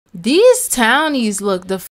These townies look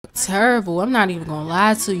the terrible. I'm not even gonna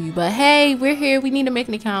lie to you, but hey, we're here. We need to make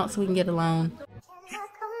an account so we can get a loan.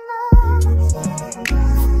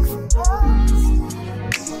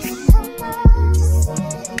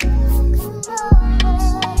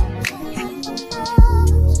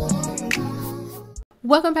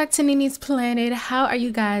 Welcome back to Nini's Planet. How are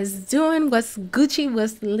you guys doing? What's Gucci?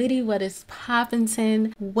 What's Liddy? What is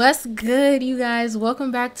poppin'tin'? What's good, you guys?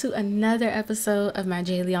 Welcome back to another episode of my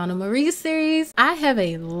Jayliana Marie series. I have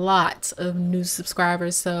a lot of new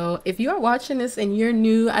subscribers, so if you are watching this and you're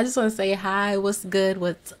new, I just want to say hi, what's good,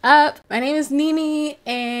 what's up? My name is Nini,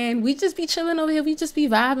 and we just be chilling over here. We just be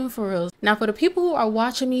vibing for real. Now, for the people who are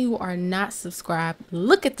watching me who are not subscribed,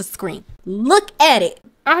 look at the screen. Look at it.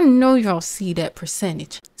 I know y'all see that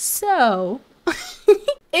percentage. So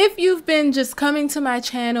if you've been just coming to my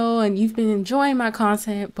channel and you've been enjoying my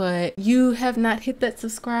content, but you have not hit that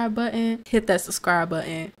subscribe button, hit that subscribe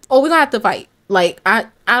button. Oh, we're gonna have to fight. Like, I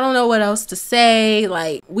don't know what else to say.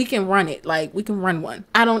 Like, we can run it. Like, we can run one.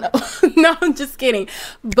 I don't know. No, I'm just kidding.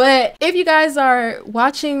 But if you guys are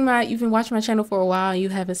watching you've been watching my channel for a while and you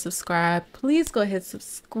haven't subscribed, please go ahead and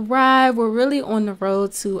subscribe. We're really on the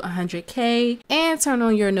road to 100K, and turn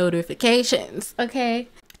on your notifications, okay?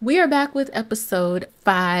 We are back with episode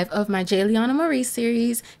 5 of my Jayliana Marie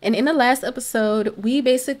series, and in the last episode we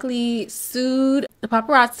basically sued the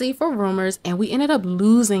paparazzi for rumors, and we ended up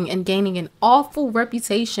losing and gaining an awful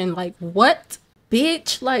reputation. Like, what,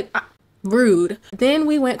 bitch? Like, rude. Then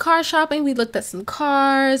we went car shopping. We looked at some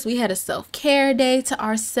cars. We had a self-care day to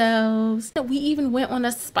ourselves. We even went on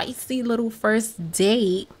a spicy little first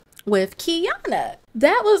date with Kiana.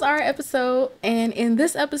 That was our episode, and in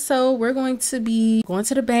this episode we're going to be going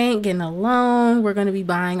to the bank, getting a loan. We're going to be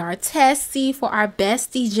buying our testy for our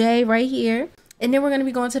bestie Jay right here, and then we're going to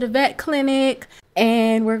be going to the vet clinic,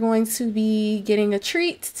 and we're going to be getting a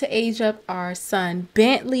treat to age up our son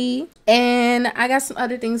Bentley, and I got some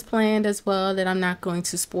other things planned as well that I'm not going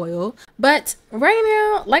to spoil. But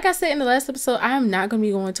right now, like I said in the last episode, I am not going to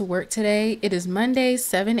be going to work today. It is Monday,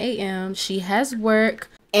 7 a.m. She has work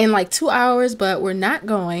in like 2 hours, but we're not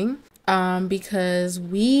going because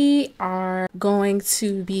we are going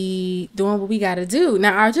to be doing what we got to do.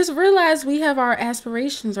 Now, I just realized we have our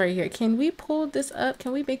aspirations right here. Can we pull this up?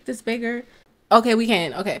 Can we make this bigger? Okay, we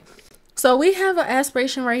can. Okay, so we have an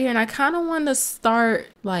aspiration right here, and I kind of want to start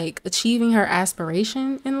like achieving her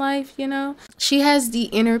aspiration in life, you know. She has the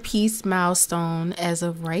inner peace milestone as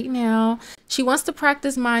of right now. She wants to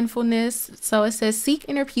practice mindfulness. So it says seek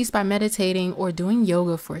inner peace by meditating or doing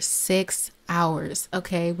yoga for 6 hours.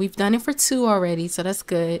 Okay, we've done it for 2 already, so that's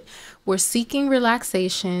good. We're seeking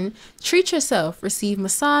relaxation. Treat yourself. Receive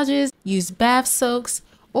massages, use bath soaks,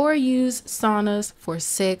 or use saunas for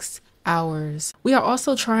 6 hours. We are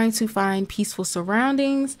also trying to find peaceful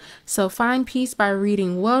surroundings. So find peace by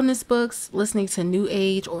reading wellness books, listening to new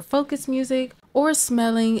age or focus music, or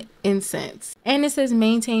smelling incense. And it says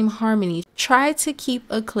maintain harmony. Try to keep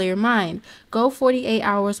a clear mind. Go 48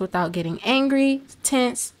 hours without getting angry,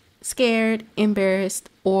 tense, scared, embarrassed,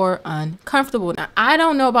 or uncomfortable. Now, I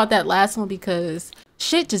don't know about that last one because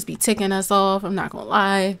shit just be ticking us off. I'm not gonna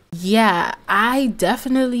lie. Yeah, I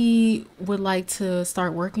definitely would like to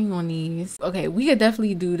start working on these. Okay, we could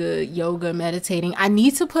definitely do the yoga, meditating. I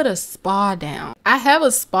need to put a spa down. I have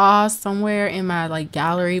a spa somewhere in my like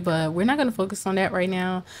gallery, but we're not gonna focus on that right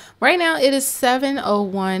now. Right now it is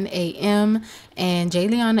 7:01 a.m. and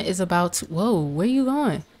Jayliana is about to, whoa, where you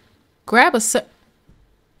going? Grab a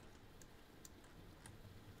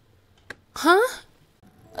huh?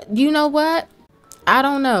 You know what? I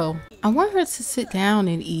don't know. I want her to sit down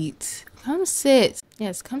and eat. Come sit.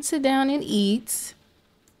 Yes, come sit down and eat.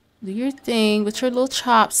 Do your thing with your little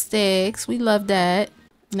chopsticks. We love that.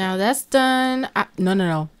 Now that's done.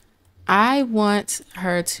 No. I want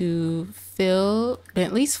her to fill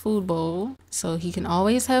Bentley's food bowl so he can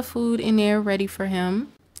always have food in there ready for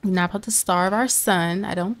him. We're not about to starve our son.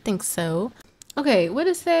 I don't think so. Okay, what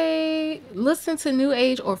does it say? Listen to new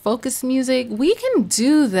age or focus music. We can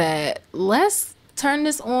do that. Let's turn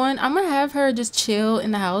this on. I'm gonna have her just chill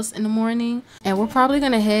in the house in the morning, and we're probably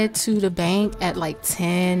gonna head to the bank at like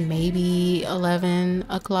 10, maybe 11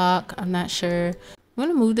 o'clock. I'm not sure. I'm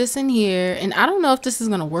gonna move this in here, and I don't know if this is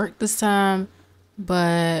gonna work this time,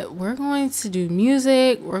 but we're going to do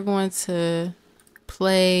music. We're going to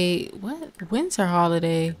play what winter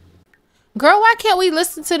holiday. Girl, why can't we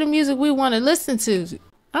listen to the music we want to listen to?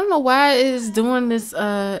 I don't know why it is doing this.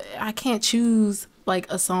 I can't choose like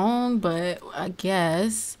a song, but I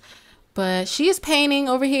guess. But she is painting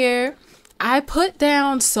over here. I put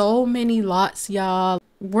down so many lots, y'all.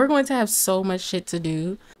 We're going to have so much shit to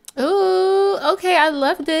do. Ooh, okay, I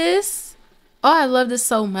love this. Oh, I love this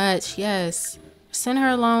so much. Yes. Send her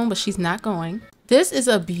alone, but she's not going. This is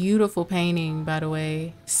a beautiful painting, by the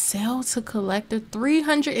way. Sell to collector,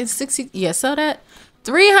 360. Yeah, sell that.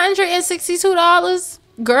 $362,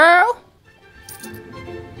 girl.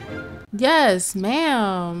 Yes,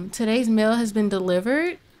 ma'am. Today's mail has been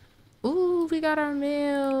delivered. Ooh, we got our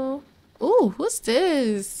mail. Ooh, what's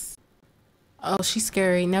this? Oh, she's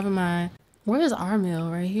scary. Never mind. Where is our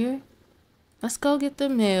mail? Right here? Let's go get the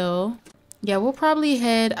mail. Yeah, we'll probably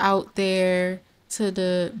head out there to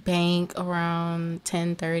the bank around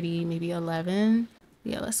 10:30, maybe 11.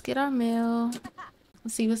 Yeah, let's get our mail.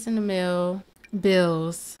 Let's see what's in the mail.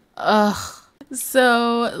 Bills. Ugh.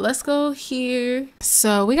 So let's go here.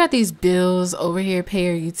 So we got these bills over here. Pay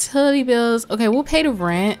our utility bills. Okay, we'll pay the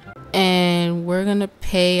rent and we're gonna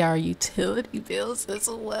pay our utility bills as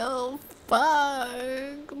well. Fuck.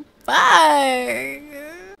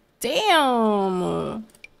 Damn.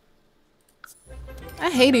 I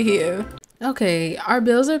hate it here. Okay, our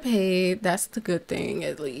bills are paid. That's the good thing,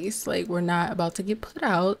 at least. Like, we're not about to get put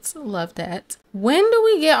out. Love that. When do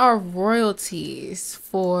we get our royalties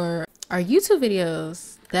for our YouTube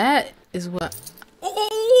videos? That is what...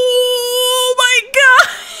 Oh my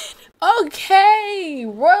god! Okay,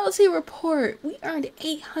 royalty report. We earned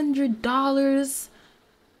 $800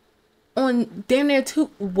 on damn near two.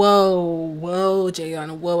 Whoa,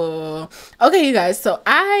 Jayon. Whoa. Okay, you guys. So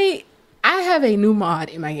I have a new mod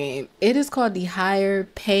in my game. It is called the higher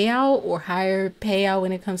payout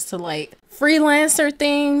when it comes to like freelancer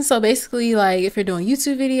things. So basically, like if you're doing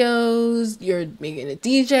YouTube videos, you're making a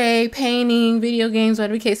DJ, painting, video games,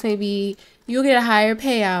 whatever the case may be, you'll get a higher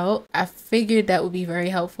payout. I figured that would be very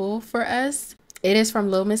helpful for us. It is from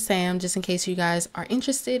Lil Miss Sam, just in case you guys are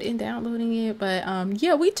interested in downloading it. But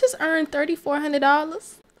yeah, we just earned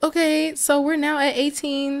 $3,400. Okay, so we're now at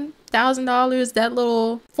 $18,000. That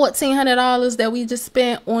little $1,400 that we just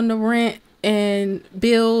spent on the rent and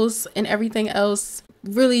bills and everything else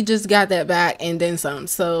really just got that back and then some.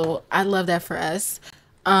 So I love that for us.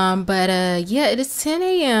 But yeah, it is 10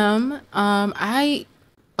 a.m. Oh,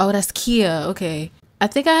 that's Kia. Okay, I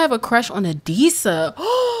think I have a crush on Adisa.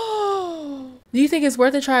 Do you think it's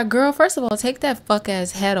worth a try? Girl, first of all, take that fuck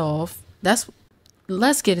ass head off.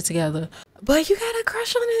 Let's get it together. But you got a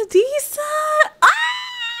crush on Adisa?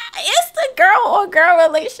 It's the girl on girl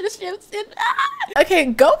relationships. Okay,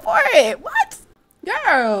 go for it. What?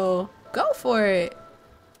 Girl, go for it.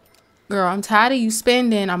 Girl, I'm tired of you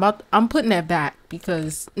spending. I'm putting that back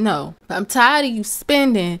because no. I'm tired of you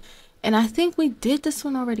spending. And I think we did this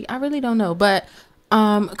one already. I really don't know. But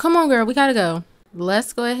come on, girl, we gotta go.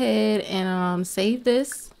 Let's go ahead and save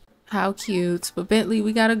this. How cute. But Bentley,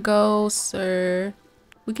 we gotta go, sir.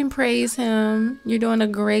 We can praise him. You're doing a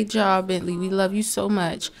great job, Bentley. We love you so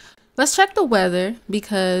much. Let's check the weather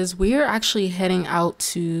because we're actually heading out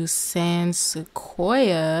to San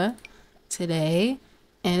Sequoia today.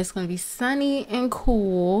 And it's gonna be sunny and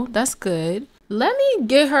cool. That's good. Let me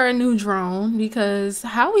get her a new drone because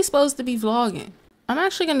how are we supposed to be vlogging? I'm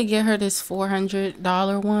actually gonna get her this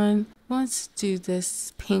 $400 one. Let's do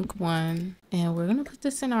this pink one and we're gonna put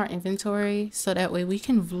this in our inventory so that way we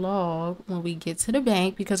can vlog when we get to the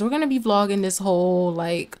bank because we're gonna be vlogging this whole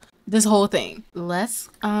thing. Let's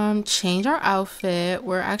change our outfit.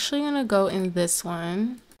 We're actually gonna go in this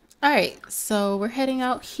one. All right, so we're heading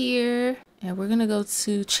out here and we're gonna go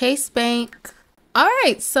to Chase Bank. All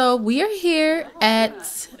right, so we are here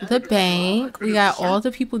at the bank. We got all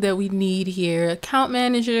the people that we need here. Account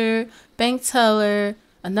manager, bank teller,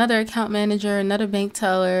 another account manager, another bank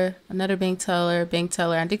teller, another bank teller, bank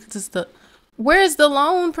teller. I think this is where's the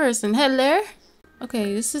loan person? Hello?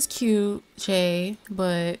 Okay, this is cute, Jay,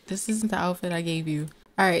 but this isn't the outfit I gave you.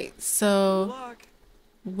 All right, so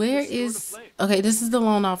where is... Okay, this is the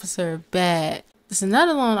loan officer. Bad. This is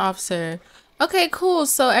another loan officer. Okay, cool.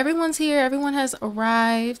 So everyone's here. Everyone has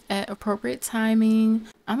arrived at appropriate timing.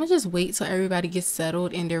 I'm gonna just wait till everybody gets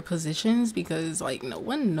settled in their positions because like no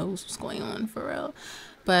one knows what's going on for real.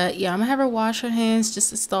 But yeah, I'm gonna have her wash her hands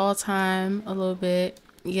just to stall time a little bit,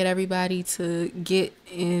 get everybody to get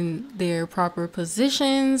in their proper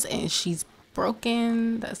positions. And she's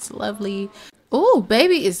broken. That's lovely. Oh,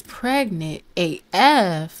 baby is pregnant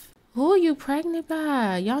AF. Who are you pregnant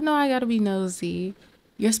by? Y'all know I gotta be nosy.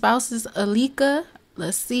 Your spouse is Alika.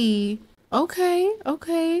 Let's see.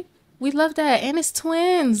 Okay. We love that. And it's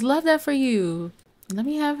twins. Love that for you. Let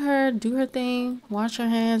me have her do her thing. Wash her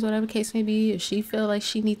hands, whatever case may be. If she feel like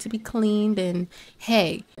she needs to be cleaned, then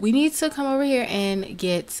hey, we need to come over here and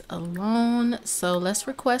get a loan. So let's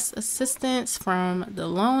request assistance from the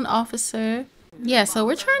loan officer. Yeah, so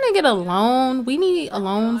we're trying to get a loan. We need a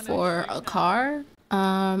loan for a car.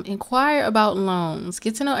 Inquire about loans.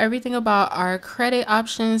 Get to know everything about our credit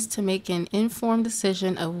options to make an informed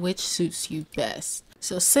decision of which suits you best.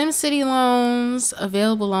 So SimCity loans,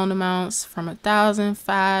 available loan amounts from 1,000,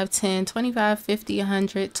 5, 10, 25, 50,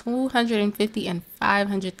 100, 250, and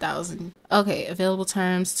 500,000. Okay, available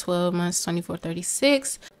terms 12 months, 24,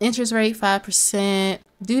 36. Interest rate 5%.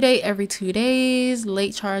 Due date every 2 days.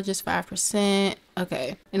 Late charges 5%.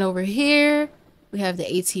 Okay, and over here we have the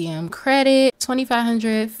ATM credit,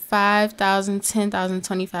 2,500, 5,000, 10,000,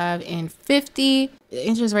 25, and 50. The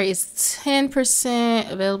interest rate is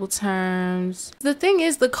 10%. Available terms. The thing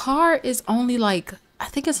is, the car is only like, I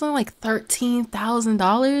think it's only like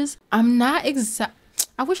 $13,000. I'm not exact.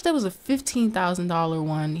 I wish there was a $15,000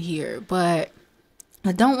 one here, but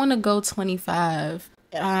I don't want to go 25.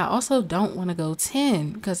 And I also don't want to go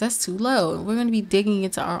 10 because that's too low. We're going to be digging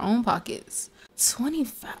into our own pockets.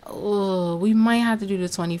 25. Oh, we might have to do the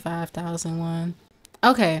 25,000 one.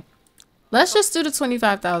 Okay, let's just do the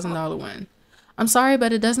 $25,000 one. I'm sorry,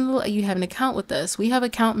 but it doesn't look like you have an account with us. We have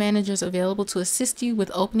account managers available to assist you with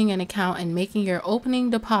opening an account and making your opening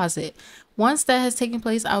deposit. Once that has taken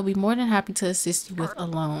place, I'll be more than happy to assist you with a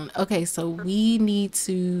loan. Okay, so we need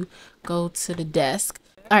to go to the desk.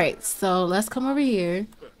 All right, so let's come over here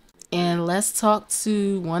and let's talk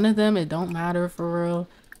to one of them. It don't matter for real.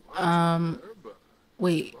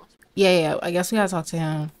 Wait, yeah, I guess we gotta talk to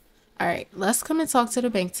him. All right, let's come and talk to the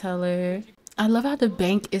bank teller. I love how the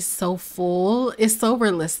bank is so full. It's so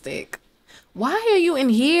realistic. Why are you in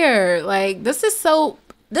here? Like, this is so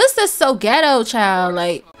ghetto, child.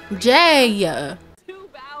 Like, Jay.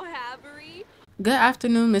 Good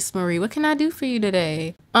afternoon, Miss Marie. What can I do for you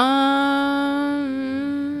today?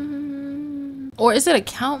 Or is it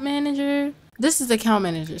account manager? This is account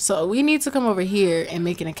manager. So we need to come over here and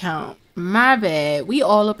make an account. My bad. We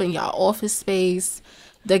all up in y'all office space.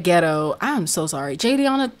 The ghetto. I'm so sorry.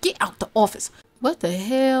 Jadiana, get out the office. What the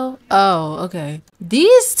hell? Oh, okay.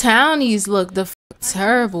 These townies look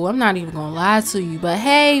terrible. I'm not even gonna lie to you. But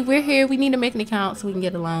hey, we're here. We need to make an account so we can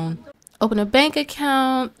get a loan. Open a bank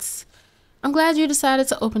account. I'm glad you decided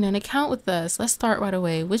to open an account with us. Let's start right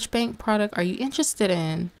away. Which bank product are you interested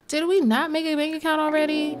in? Did we not make a bank account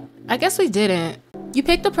already? I guess we didn't. You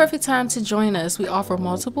picked the perfect time to join us. We offer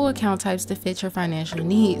multiple account types to fit your financial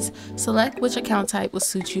needs. Select which account type will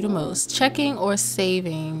suit you the most, checking or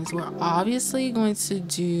savings. We're obviously going to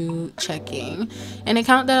do checking. An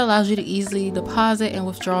account that allows you to easily deposit and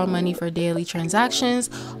withdraw money for daily transactions,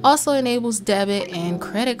 also enables debit and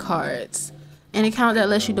credit cards. An account that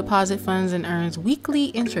lets you deposit funds and earns weekly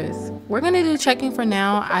interest. We're gonna do checking for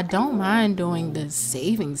now. I don't mind doing the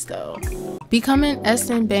savings though. Becoming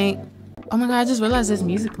SN Bank. Oh my god, I just realized there's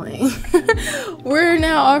music playing. We're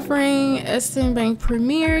now offering SN Bank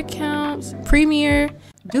Premier accounts. Premier.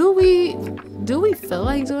 Do we feel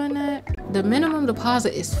like doing that? The minimum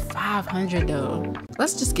deposit is $500 though.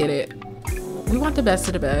 Let's just get it. We want the best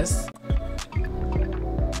of the best.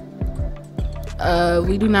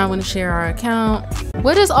 We do not want to share our account.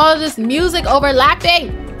 What is all this music overlapping?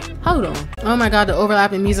 Hold on. Oh my god, the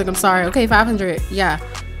overlapping music. I'm sorry. Okay, 500. Yeah.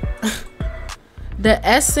 The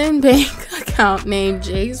SN Bank account named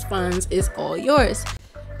Jay's Funds is all yours.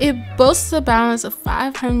 It boasts a balance of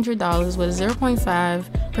 $500 with a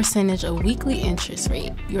 0.5% of weekly interest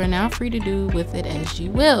rate. You are now free to do with it as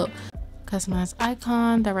you will. Customize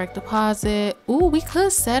icon, direct deposit. Ooh, we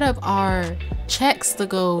could set up our checks to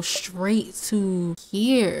go straight to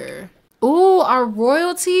here. Ooh, our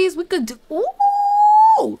royalties. We could do.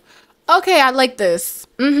 Ooh. Okay, I like this.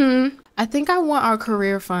 I think I want our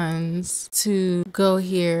career funds to go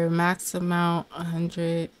here. Max amount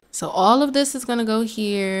 100. So all of this is gonna go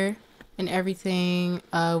here and everything.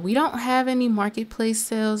 We don't have any marketplace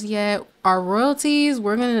sales yet. Our royalties,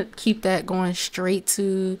 we're gonna keep that going straight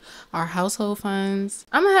to our household funds.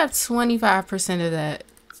 I'm gonna have 25% of that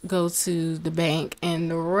go to the bank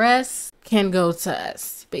and the rest can go to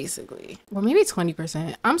us, basically. Or maybe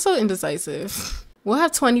 20%. I'm so indecisive. We'll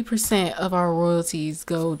have 20% of our royalties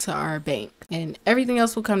go to our bank and everything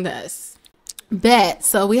else will come to us. Bet.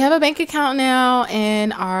 So we have a bank account now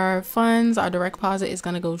and our funds, our direct deposit is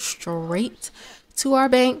going to go straight to our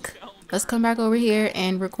bank. Let's come back over here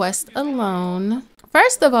and request a loan.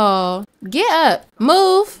 First of all, get up,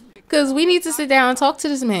 move, because we need to sit down and talk to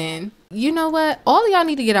this man. You know what? All of y'all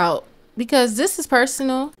need to get out because this is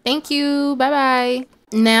personal. Thank you. Bye-bye.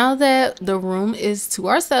 Now that the room is to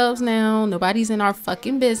ourselves now, nobody's in our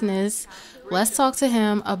fucking business, let's talk to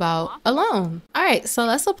him about a loan. All right, so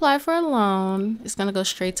let's apply for a loan. It's gonna go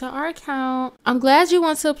straight to our account. I'm glad you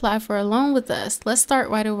want to apply for a loan with us. Let's start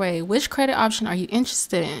right away. Which credit option are you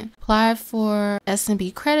interested in? Apply for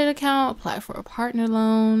SMB credit account, apply for a partner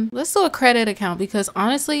loan. Let's do a credit account because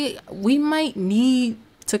honestly, we might need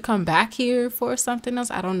to come back here for something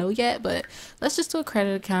else. I don't know yet, but let's just do a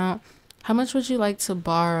credit account. How much would you like to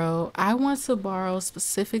borrow? I want to borrow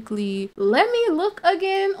specifically. Let me look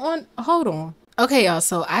again on, hold on. Okay, y'all,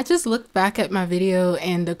 so I just looked back at my video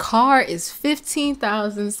and the car is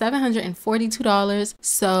 $15,742.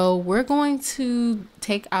 So we're going to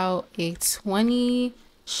take out a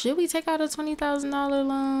should we take out a $20,000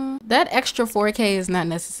 loan? That extra 4K is not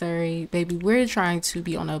necessary, baby. We're trying to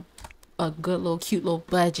be on a good little cute little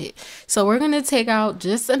budget, so we're gonna take out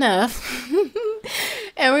just enough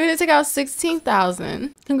and we're gonna take out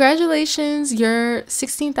 $16,000. Congratulations, your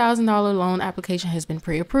 $16,000 loan application has been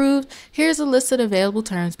pre-approved. Here's a list of available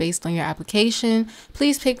terms based on your application.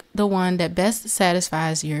 Please pick the one that best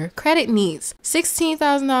satisfies your credit needs.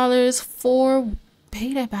 $16,000 for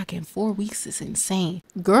pay that back in 4 weeks is insane,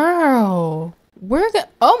 girl.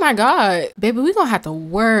 Oh my god, baby, we're gonna have to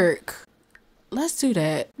work. Let's do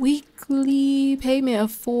that. Weekly payment of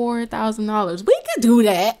 $4,000. We could do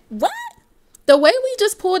that. What? The way we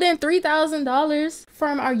just pulled in $3,000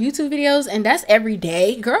 from our YouTube videos, and that's every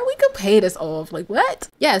day. Girl, we could pay this off. Like, what?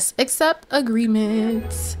 Yes, accept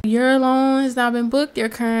agreement. Your loan has now been booked. Your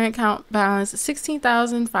current account balance is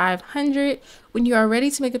 $16,500. When you are ready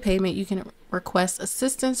to make a payment, you can request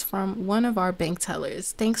assistance from one of our bank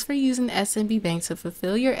tellers. Thanks for using SMB Bank to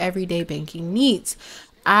fulfill your everyday banking needs.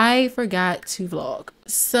 I forgot to vlog,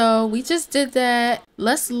 so we just did that.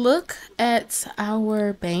 Let's look at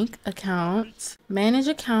our bank account. Manage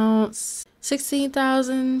accounts,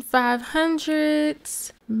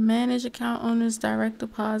 $16,500. Manage account owners direct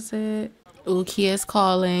deposit. Ooh, Kia's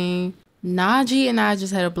calling. Najee and I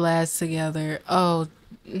just had a blast together. Oh.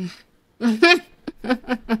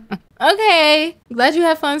 Okay, glad you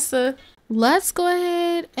had fun, sir. Let's go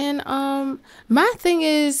ahead and my thing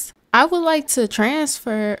is, I would like to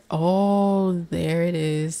transfer. Oh, there it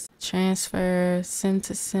is. Transfer sim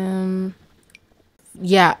to sim.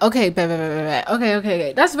 Yeah, okay,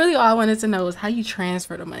 okay. That's really all I wanted to know is how you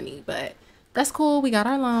transfer the money, but that's cool. We got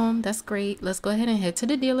our loan. That's great. Let's go ahead and head to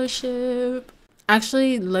the dealership.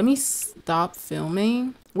 Actually, let me stop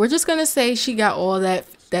filming. We're just gonna say she got all that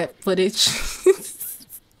footage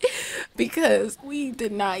because we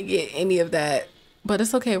did not get any of that. But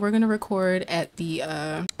it's okay. We're gonna record at the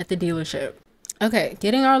dealership. Okay,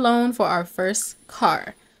 getting our loan for our first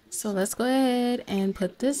car. So let's go ahead and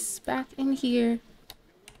put this back in here.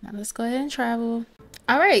 Now let's go ahead and travel.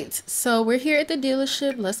 All right, so we're here at the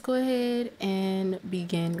dealership. Let's go ahead and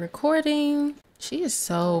begin recording. She is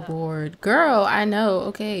so bored, girl. I know.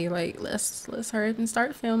 Okay, like let's hurry up and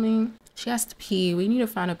start filming. She has to pee. We need to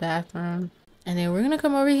find a bathroom. And then we're gonna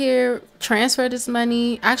come over here, transfer this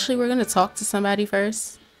money. Actually, we're gonna talk to somebody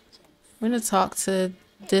first. We're gonna talk to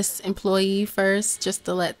this employee first, just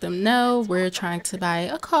to let them know we're trying to buy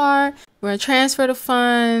a car. We're gonna transfer the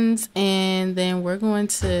funds, and then we're going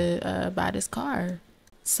to buy this car.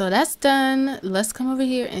 So that's done. Let's come over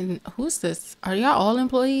here and who's this? Are y'all all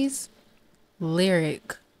employees?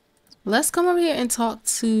 Lyric. Let's come over here and talk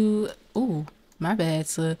to. Ooh, my bad.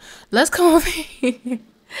 So let's come over here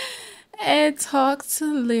and talk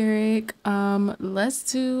to Lyric. Let's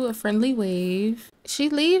do a friendly wave. She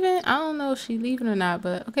leaving? I don't know if she leaving or not,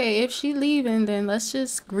 but okay, if she leaving, then let's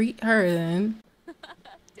just greet her then.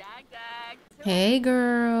 Hey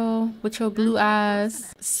girl with your blue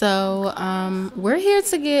eyes. So we're here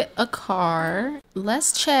to get a car.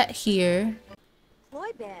 Let's chat here.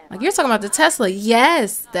 Like, you're talking about the Tesla.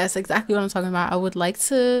 Yes, that's exactly what I'm talking about. I would like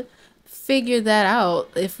to figure that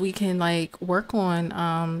out if we can like work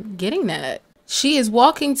on getting that. She is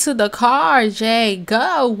walking to the car. Jay,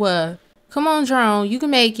 go. Come on, drone, you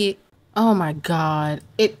can make it. Oh my god.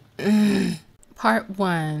 Part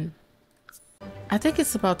 1. I think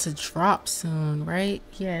it's about to drop soon, right?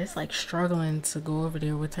 Yeah, it's like struggling to go over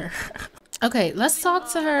there with her. Okay, let's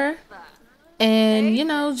talk to her and, you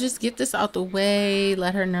know, just get this out the way.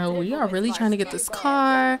 Let her know we are really trying to get this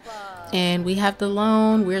car and we have the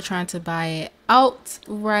loan. We're trying to buy it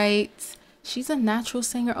outright. She's a natural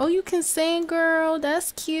singer. Oh, you can sing, girl.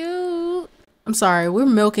 That's cute. I'm sorry, we're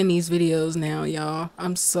milking these videos now, y'all.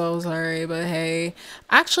 I'm so sorry, but hey.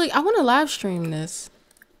 Actually, I want to live stream this.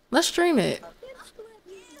 Let's stream it.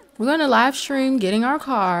 We're going to live stream getting our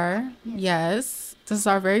car. Yes. This is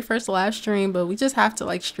our very first live stream, but we just have to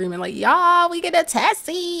like stream it like, y'all, we get a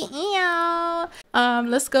tessie. Yeah.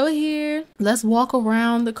 Let's go here. Let's walk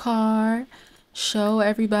around the car, show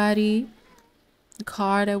everybody the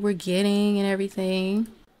car that we're getting and everything.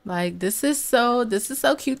 Like, this is so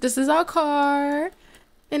cute. This is our car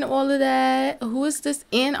and all of that. Who is this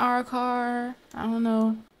in our car? I don't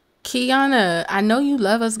know. Kiana, I know you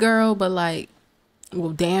love us, girl, but like,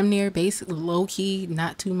 well, damn near, basically low key,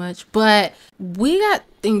 not too much, but we got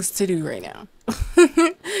things to do right now.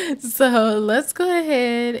 So let's go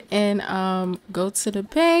ahead and go to the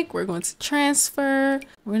bank. We're going to transfer.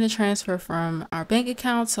 We're going to transfer from our bank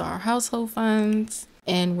account to our household funds,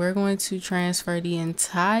 and we're going to transfer the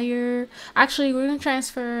entire, actually we're going to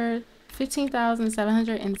transfer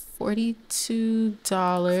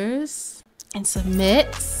 $15,742 and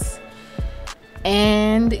submit.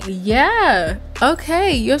 And yeah,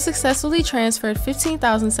 okay, you have successfully transferred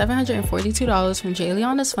 $15,742 from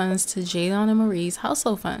Jayliana's funds to Jayliana Marie's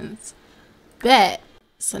household funds. Bet.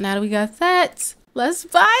 So now that we got that, let's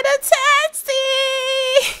buy the taxi.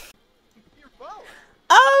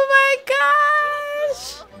 Oh my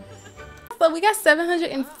gosh. So we got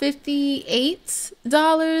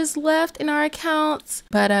 $758 left in our accounts,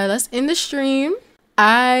 but let's end the stream.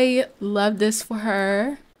 I love this for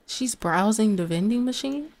her. She's browsing the vending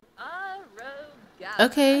machine.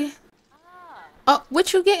 Okay. Oh,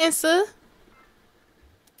 what you getting, sir?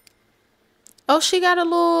 Oh, she got a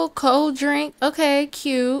little cold drink. Okay,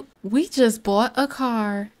 cute. We just bought a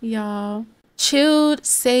car, y'all. Chilled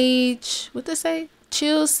sage. What they say?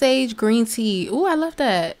 Chilled sage green tea. Ooh, I love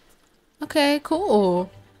that. Okay,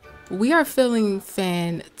 cool. We are feeling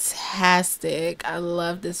fantastic. I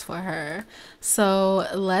love this for her. So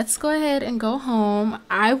let's go ahead and go home.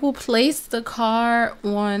 I will place the car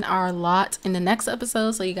on our lot in the next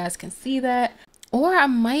episode so you guys can see that. Or I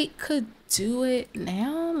could do it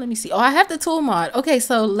now. Let me see. Oh, I have the tool mod. Okay,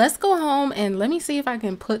 so let's go home and let me see if I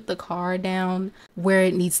can put the car down where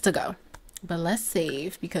it needs to go. But let's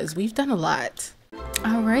save because we've done a lot.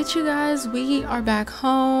 All right, you guys, we are back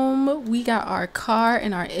home. We got our car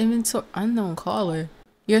and our inventory. Unknown caller.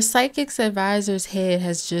 Your psychic's advisor's head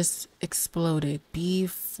has just exploded. Be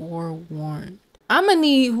forewarned. I'm gonna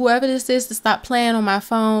need whoever this is to stop playing on my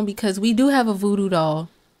phone because we do have a voodoo doll.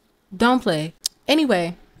 Don't play.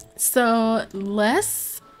 Anyway, so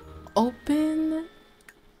let's open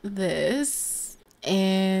this,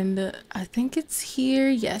 and I think it's here.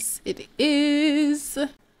 Yes, it is.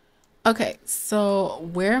 Okay, so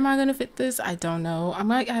where am I gonna fit this? I don't know. I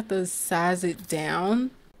might have to size it down.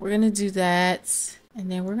 We're gonna do that,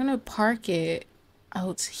 and then we're gonna park it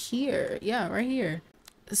out here. Yeah, right here.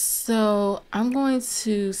 So I'm going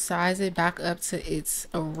to size it back up to its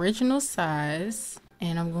original size,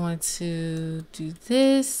 and I'm going to do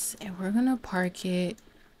this, and we're gonna park it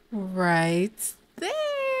right there.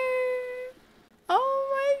 Oh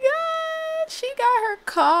my god, she got her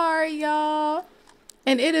car, y'all.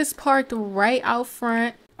 And it is parked right out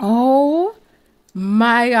front. Oh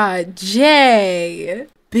my god, Jay,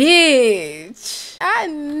 bitch. I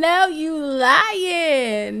know you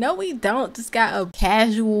lying. No, we don't. Just got a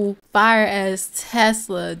casual fire ass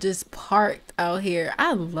Tesla just parked out here.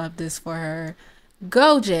 I love this for her.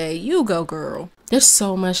 Go, Jay. You go, girl. There's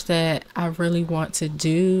so much that I really want to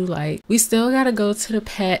do. Like, we still gotta go to the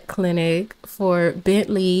pet clinic for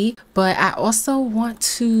Bentley, but I also want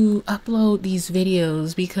to upload these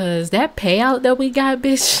videos because that payout that we got,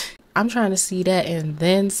 bitch, I'm trying to see that and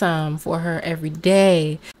then some for her every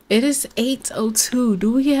day. It is 8:02.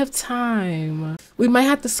 Do we have time? We might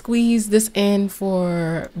have to squeeze this in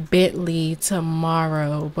for Bentley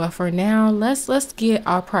tomorrow, but for now, let's get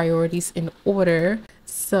our priorities in order.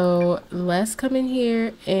 So let's come in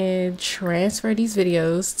here and transfer these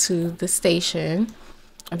videos to the station.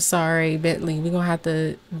 I'm sorry, Bentley, we're gonna have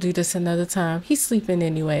to do this another time. He's sleeping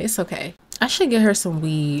anyway. It's okay. I should get her some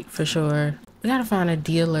weed for sure. We gotta find a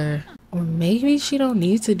dealer, or maybe she don't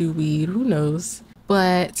need to do weed. Who knows?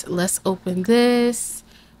 But let's open this.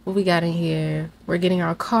 What we got in here? We're getting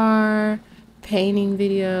our car, painting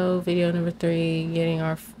video number 3, getting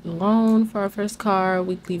our loan for our first car,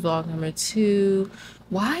 weekly vlog number 2.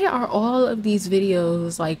 Why are all of these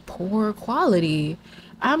videos like poor quality?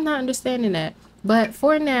 I'm not understanding that. But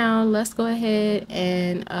for now, let's go ahead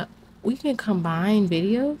and we can combine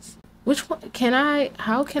videos. Which one can I?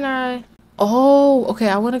 How can I? Oh, okay.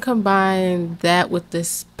 I want to combine that with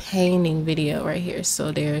this painting video right here.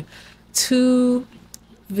 So there are 2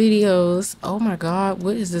 videos. Oh my god,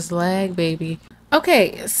 what is this lag, baby?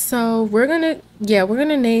 Okay, so we're gonna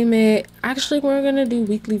name it, actually we're gonna do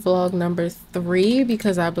weekly vlog number 3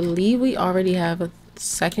 because I believe we already have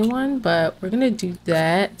second one, but we're gonna do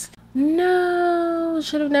that. No,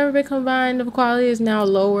 should have never been combined. The quality is now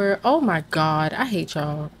lower. Oh my god, I hate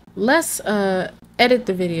y'all. Let's edit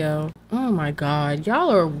the video. Oh my god,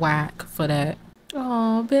 y'all are whack for that.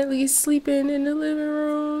 Oh, Bentley's sleeping in the living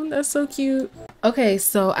room. That's so cute. Okay,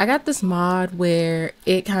 so I got this mod where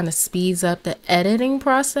it kind of speeds up the editing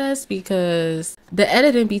process because the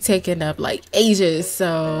editing be taking up like ages.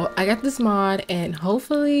 So I got this mod and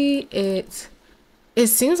hopefully it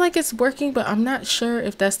seems like it's working, but I'm not sure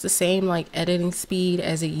if that's the same like editing speed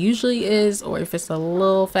as it usually is or if it's a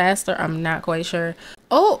little faster. I'm not quite sure.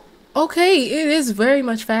 Oh, okay, it is very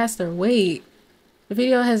much faster. Wait, the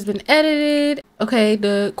video has been edited. Okay,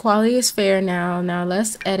 the quality is fair now. Now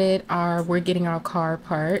let's edit our we're getting our car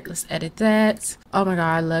part. Let's edit that. Oh my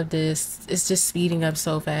god, I love this. It's just speeding up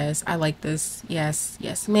so fast. I like this. Yes,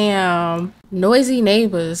 yes ma'am. Noisy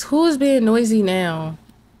neighbors. Who is being noisy now?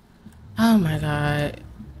 Oh my god.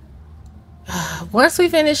 Once we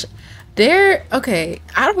finish, okay,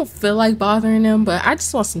 I don't feel like bothering them, but I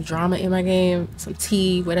just want some drama in my game, some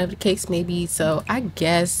tea, whatever the case may be. So I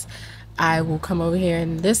guess I will come over here,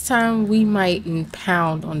 and this time we might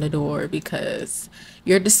pound on the door because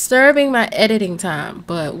you're disturbing my editing time,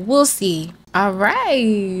 but we'll see. All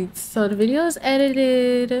right, so the video is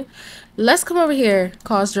edited. Let's come over here,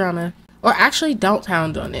 cause drama. Or actually, don't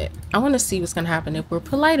pound on it. I want to see what's gonna happen if we're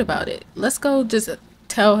polite about it. Let's go just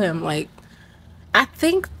tell him, like, I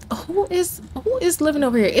think who is living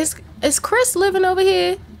over here? Is Chris living over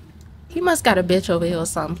here? He must got a bitch over here or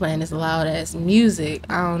something playing this loud ass music.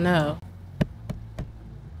 I don't know.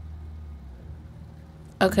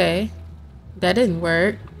 Okay, that didn't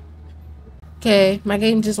work. Okay, my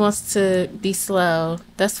game just wants to be slow.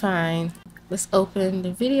 That's fine. Let's open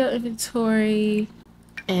the video inventory.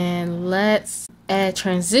 And let's add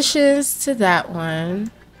transitions to that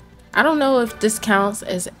one. I don't know if this counts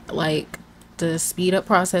as like the speed up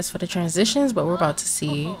process for the transitions, but we're about to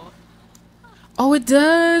see. Oh, it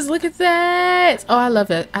does. Look at that. Oh, I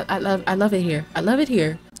love it. I love it here. I love it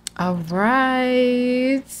here. All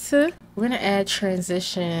right. We're gonna add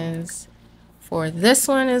transitions for this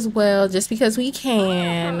one as well, just because we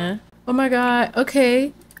can. Oh my god.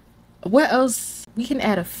 Okay. What else? We can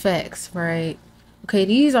add effects, right? Okay,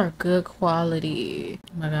 these are good quality.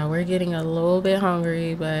 Oh my god, we're getting a little bit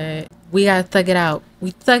hungry, but we gotta thug it out.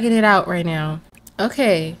 We thugging it out right now.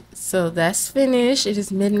 Okay, so that's finished. It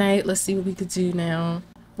is midnight. Let's see what we could do now.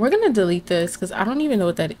 We're gonna delete this because I don't even know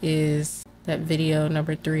what that is. That video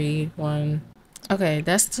number 3 one. Okay,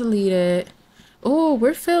 that's deleted. Oh,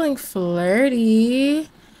 we're feeling flirty.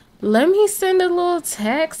 Let me send a little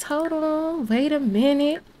text. Hold on. Wait a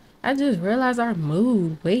minute. I just realized our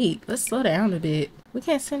mood. Wait, let's slow down a bit. We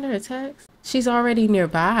can't send her a text. She's already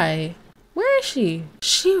nearby. Where is she?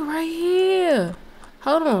 She right here.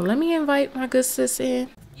 Hold on, let me invite my good sis in.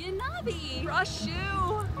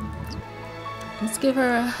 Let's give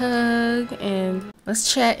her a hug and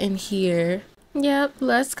let's chat in here. Yep,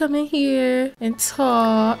 let's come in here and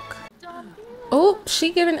talk. Oh,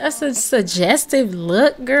 she giving us a suggestive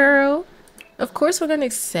look, girl. Of course we're gonna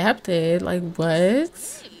accept it. Like,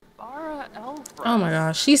 what? Oh my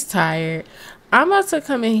gosh, she's tired. I'm about to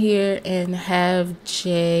come in here and have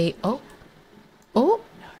Jay. Oh, oh,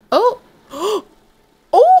 oh, oh,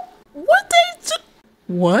 what they do?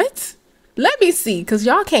 What? Let me see, because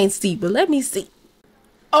y'all can't see, but let me see.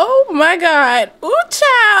 Oh my god. Ooh,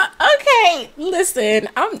 child. Okay, listen,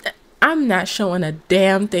 I'm not showing a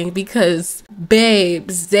damn thing because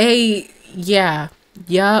babes, yeah,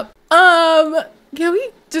 yup. Can we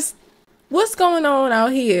just, what's going on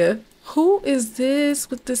out here? Who is this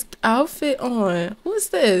with this outfit on? Who is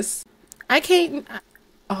this? I can't,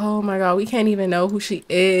 oh my god, we can't even know who she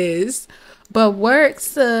is. But work,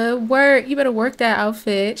 sir, work. You better work that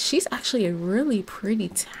outfit. She's actually a really pretty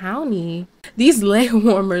townie. These leg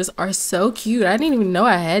warmers are so cute. I didn't even know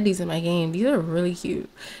I had these in my game. These are really cute.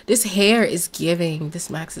 This hair is giving. This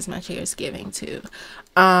Max's Match hair is giving too.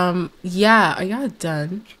 Yeah, are y'all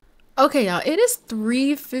done? Okay, y'all, it is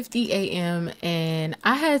 3:50 a.m. and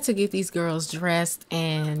I had to get these girls dressed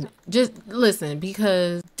and just listen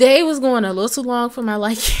because they was going a little too long for my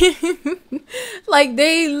liking. Like,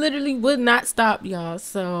 they literally would not stop, y'all.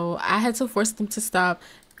 So I had to force them to stop,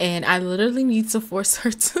 and I literally need to force her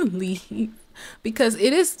to leave because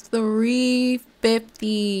it is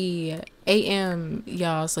 3:50 a.m.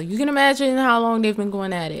 y'all. So you can imagine how long they've been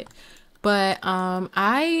going at it. But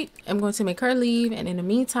I am going to make her leave, and in the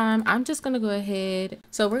meantime I'm just gonna go ahead,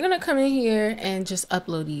 so we're gonna come in here and just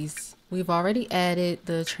upload these. We've already added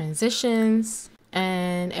the transitions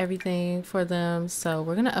and everything for them, so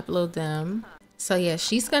we're gonna upload them. So yeah,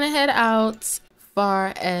 she's gonna head out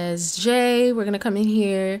far as Jay, we're gonna come in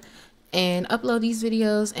here and upload these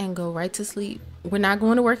videos and go right to sleep. We're not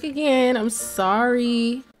going to work again. I'm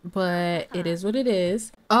sorry, but it is what it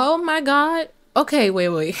is. Oh my God. Okay,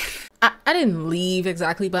 wait. I didn't leave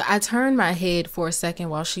exactly, but I turned my head for a second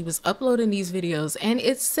while she was uploading these videos, and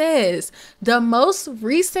it says the most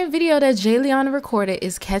recent video that Jayliana recorded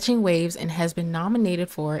is Catching Waves and has been nominated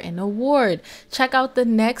for an award. Check out the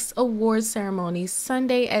next award ceremony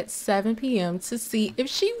Sunday at 7 p.m. to see if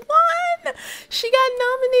she won. She got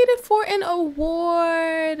nominated for an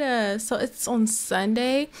award. So it's on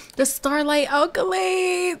Sunday. The Starlight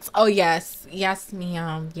Accolades. Oh yes,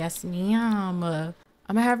 ma'am. Yes, ma'am.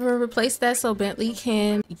 I'm gonna have her replace that so Bentley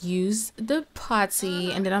can use the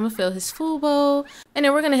potty, and then I'm gonna fill his food bowl, and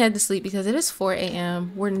then we're gonna head to sleep because it is 4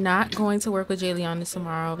 a.m. We're not going to work with Jayliana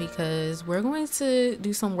tomorrow because we're going to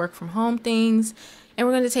do some work from home things, and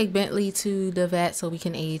we're going to take Bentley to the vet so we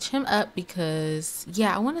can age him up because,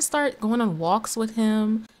 yeah, I want to start going on walks with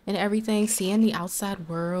him and everything, seeing the outside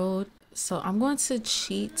world. So I'm going to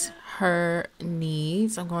cheat her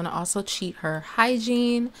needs. I'm going to also cheat her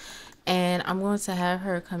hygiene. And I'm going to have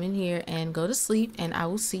her come in here and go to sleep, and I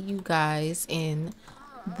will see you guys in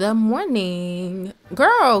the morning.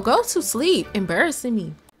 Girl, go to sleep. Embarrassing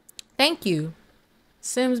me. Thank you.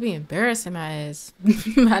 Sims be embarrassing my ass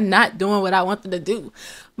by not doing what I want them to do.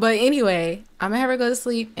 But anyway, I'm gonna have her go to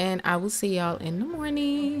sleep, and I will see y'all in the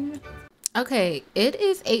morning. Okay, it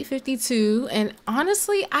is 8:52, and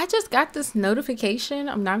honestly, I just got this notification.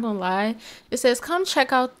 I'm not gonna lie. It says, come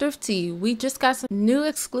check out Thrifty. We just got some new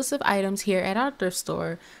exclusive items here at our thrift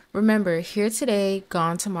store. Remember, here today,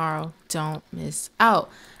 gone tomorrow. Don't miss out.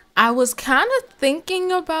 I was kind of thinking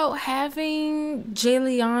about having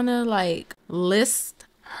Jayliana like list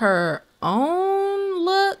her own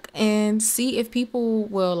look and see if people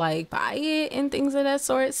will like buy it and things of that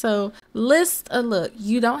sort. So list a look.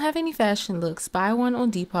 You don't have any fashion looks, buy one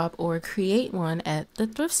on Depop or create one at the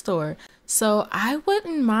thrift store. So I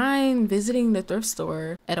wouldn't mind visiting the thrift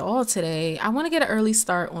store at all today. I want to get an early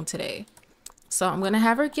start on today. So I'm gonna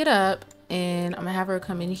have her get up, and I'm gonna have her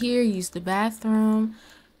come in here, use the bathroom,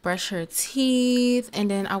 brush her teeth, and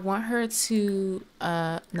then I want her to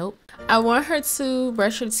I want her to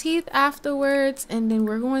brush her teeth afterwards, and then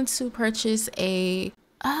we're going to purchase a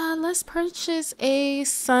let's purchase a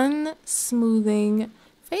sun smoothing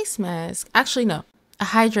face mask. Actually no, a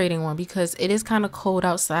hydrating one, because it is kind of cold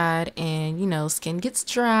outside and you know, skin gets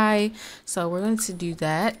dry. So we're going to do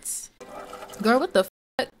that. Girl, what the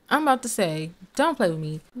fuck? I'm about to say, don't play with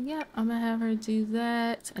me. Yeah, I'm gonna have her do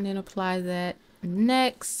that and then apply that.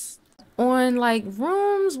 Next, on like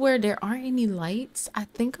rooms where there aren't any lights, I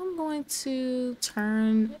think I'm going to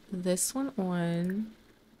turn this one on.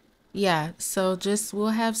 Yeah, so just we'll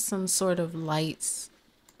have some sort of lights,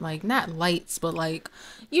 like not lights, but like,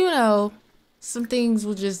 you know, some things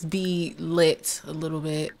will just be lit a little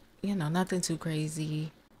bit, you know, nothing too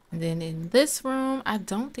crazy. And then in this room, I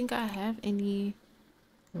don't think I have any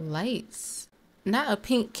lights. Not a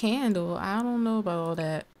pink candle. I don't know about all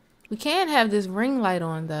that. We can have this ring light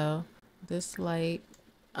on though. This light.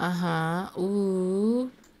 Ooh.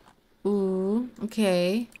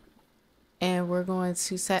 Okay. And we're going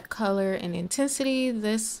to set color and intensity.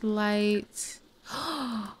 This light.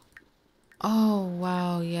 Oh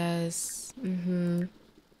wow, yes. We're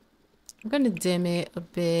gonna dim it a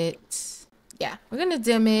bit. Yeah, we're gonna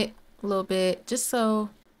dim it a little bit just so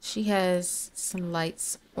she has some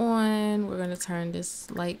lights on. We're gonna turn this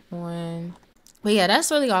light on. But yeah, that's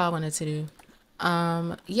really all I wanted to do.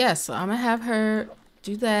 Yeah, so I'm gonna have her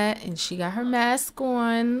do that, and she got her mask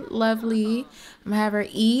on. Lovely. I'm gonna have her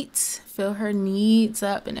eat, fill her needs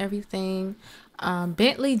up and everything.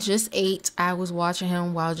 Bentley just ate. I was watching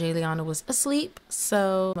him while Jayliana was asleep.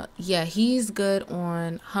 So yeah, he's good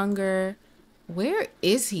on hunger. Where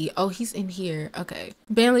is he? Oh, he's in here. Okay.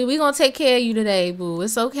 Bentley, we gonna take care of you today, boo.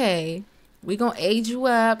 It's okay. We gonna age you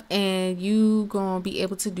up, and you gonna be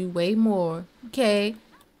able to do way more. Okay.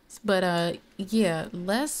 But yeah,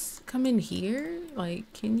 let's come in here.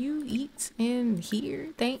 Like, can you eat in here?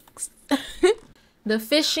 Thanks. The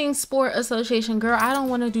Fishing Sport Association. Girl, I don't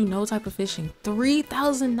want to do no type of fishing.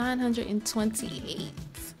 3,928.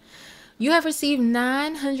 You have received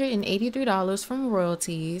 $983 from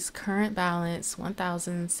royalties. Current balance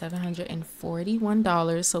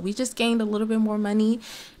 $1,741. So we just gained a little bit more money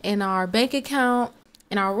in our bank account.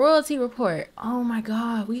 In our royalty report, oh my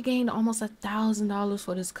god, we gained almost $1,000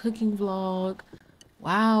 for this cooking vlog.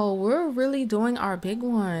 Wow, we're really doing our big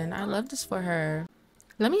one. I love this for her.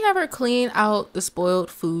 Let me have her clean out the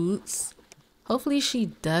spoiled foods. Hopefully she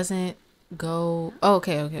doesn't go. Oh,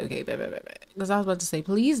 okay. Because I was about to say,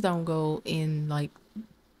 please don't go in like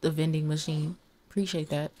the vending machine. Appreciate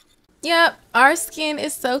that. Yep, our skin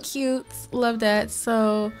is so cute. Love that.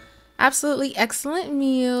 So, absolutely excellent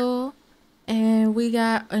meal. And we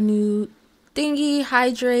got a new thingy,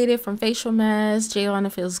 hydrated from facial mask.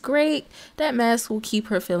 Jaylana feels great. That mask will keep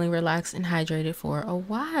her feeling relaxed and hydrated for a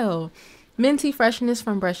while. Minty freshness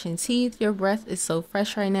from brushing teeth. Your breath is so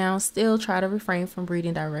fresh right now. Still try to refrain from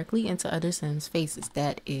breathing directly into other Sims' faces.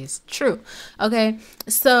 That is true. Okay,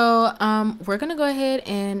 so we're gonna go ahead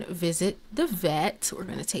and visit the vet. We're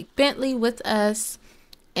gonna take Bentley with us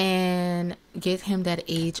and get him that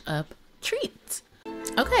age up treat.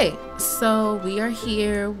 Okay, so we are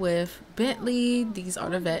here with Bentley. These are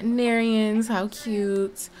the veterinarians. How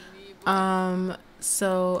cute.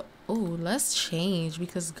 So oh, let's change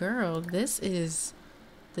because girl, this is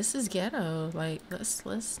ghetto. Like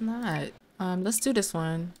let's not. Let's do this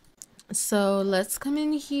one. So let's come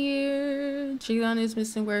in here. Gianna is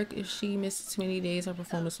missing work. If she misses too many days, her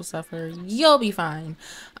performance will suffer. You'll be fine.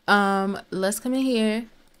 Let's come in here.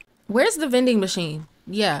 Where's the vending machine?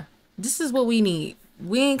 Yeah, this is what we need.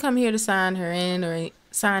 We ain't come here to sign her in or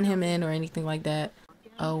sign him in or anything like that.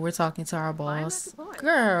 Oh, we're talking to our boss.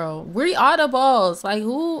 Girl, we are the boss. Like,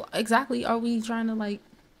 who exactly are we trying to, like,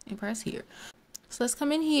 impress here? So let's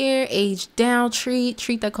come in here. Age down treat.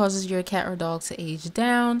 Treat that causes your cat or dog to age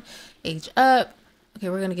down. Age up. Okay,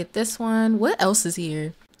 we're going to get this one. What else is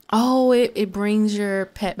here? Oh, it brings your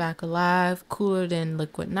pet back alive. Cooler than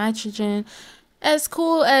liquid nitrogen. As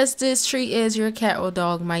cool as this treat is, your cat or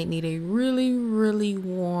dog might need a really, really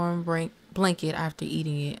warm blanket after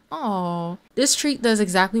eating it. Aww. This treat does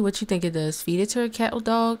exactly what you think it does. Feed it to a cat or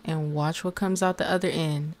dog and watch what comes out the other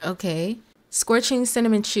end. Okay. Scorching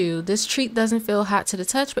cinnamon chew. This treat doesn't feel hot to the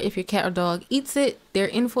touch, but if your cat or dog eats it, they're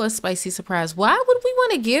in for a spicy surprise. Why would we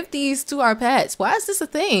want to give these to our pets? Why is this a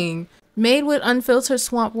thing? Made with unfiltered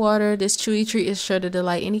swamp water, this chewy treat is sure to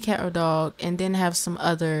delight any cat or dog and then have some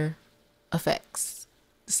other effects.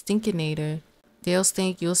 Stinkinator. They'll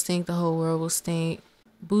stink, you'll stink, the whole world will stink.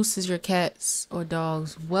 Boosts your cat's or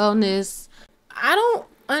dog's wellness. I don't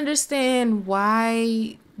understand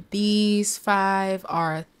why these 5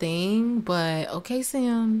 are a thing, but okay,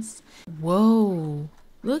 Sims. Whoa,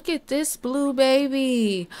 look at this blue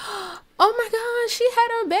baby. Oh my gosh, she had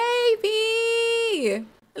her baby.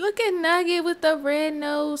 Look at Nugget with the red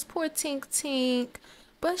nose. Poor Tink Tink.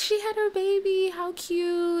 But she had her baby. How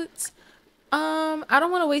cute. I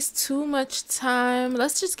don't want to waste too much time.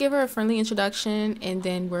 Let's just give her a friendly introduction and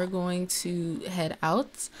then we're going to head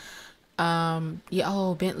out. Yeah,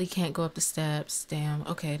 oh, Bentley can't go up the steps. Damn.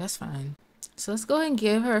 Okay, that's fine. So let's go ahead and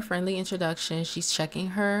give her a friendly introduction. She's checking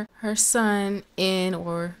her son in,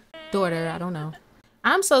 or daughter, I don't know.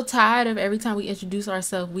 I'm so tired of every time we introduce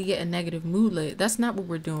ourselves, we get a negative moodlet. That's not what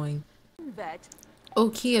we're doing. Oh,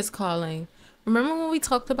 Kia's calling. Remember when we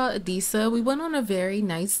talked about Adisa? We went on a very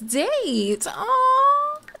nice date.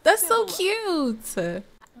 Oh, that's so cute.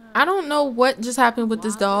 I don't know what just happened with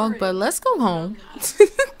this dog, but let's go home.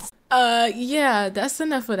 Yeah, that's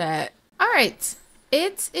enough of that. All right.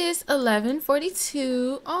 It is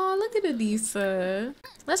 11:42. Oh, look at Adisa.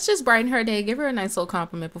 Let's just brighten her day. Give her a nice little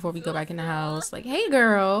compliment before we go back in the house. Like, hey,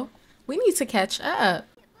 girl, we need to catch up.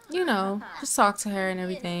 You know, just talk to her and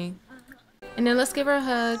everything. And then let's give her a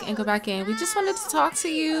hug and go back in. We just wanted to talk to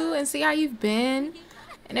you and see how you've been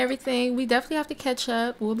and everything. We definitely have to catch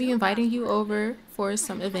up. We'll be inviting you over for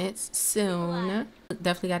some events soon.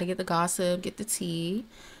 Definitely got to get the gossip, get the tea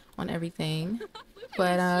on everything.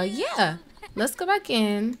 But yeah, let's go back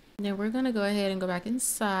in. And then we're going to go ahead and go back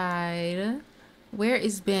inside. Where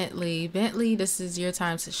is Bentley? Bentley, this is your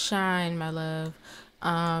time to shine, my love.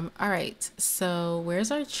 All right. So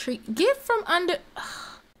where's our treat? Get from under...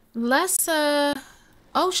 Let's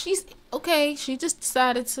oh, she's okay. She just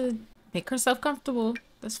decided to make herself comfortable.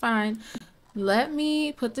 That's fine. Let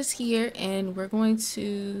me put this here and we're going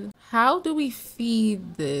to, how do we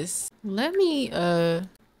feed this? Let me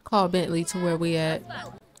call Bentley to where we at.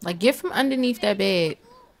 Like, get from underneath that bed.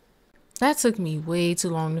 That took me way too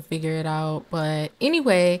long to figure it out, but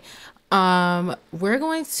anyway, we're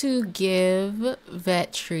going to give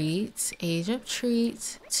vet treats, age up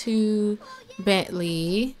treats to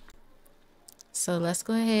Bentley. So let's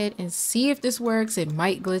go ahead and see if this works. It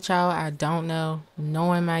might glitch out. I don't know.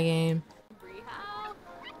 Knowing my game.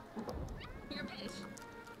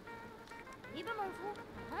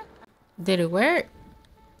 Did it work?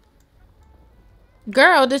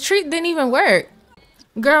 Girl, the treat didn't even work.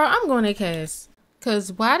 Girl, I'm going to cast.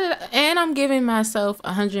 Because why did I, and I'm giving myself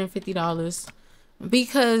 $150.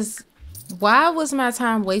 Because why was my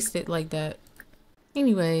time wasted like that?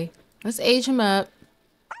 Anyway, Let's age him up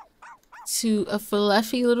to a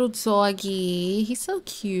fluffy little doggy. He's so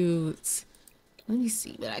cute. Let me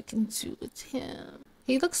see what I can do with him.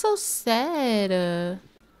 He looks so sad.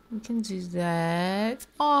 We can do that.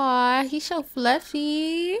 Aw, he's so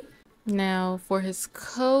fluffy. Now for his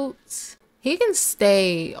coat, he can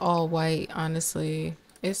stay all white, honestly.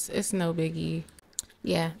 It's no biggie.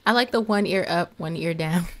 Yeah, I like the one ear up, one ear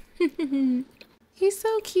down. He's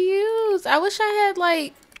so cute. I wish I had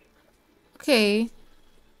like, okay,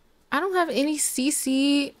 I don't have any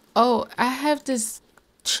CC. Oh, I have this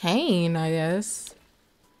chain, I guess.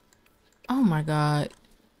 Oh my God.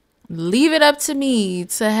 Leave it up to me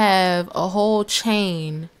to have a whole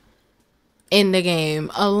chain in the game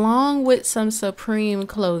along with some Supreme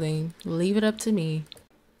clothing. Leave it up to me.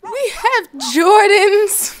 We have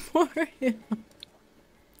Jordans for him.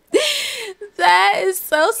 That is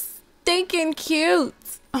so stinking cute.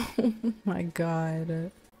 Oh my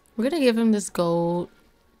God. We're gonna give him this gold.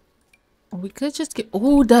 We could just get,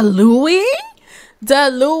 oh, the Louis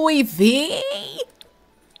V.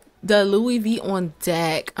 The Louis V on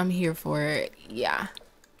deck. I'm here for it. Yeah.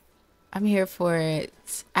 I'm here for it.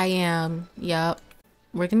 I am. Yup.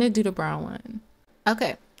 We're gonna do the brown one.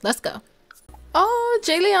 Okay, let's go. Oh,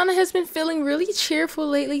 Jayliana has been feeling really cheerful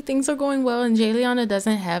lately. Things are going well and Jayliana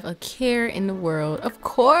doesn't have a care in the world. Of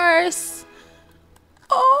course.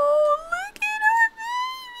 Oh, look at her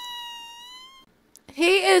baby.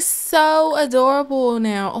 He is so adorable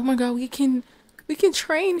now. Oh my God, we can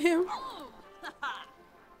train him.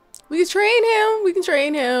 We can train him. We can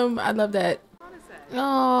train him. I love that.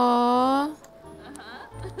 Aww.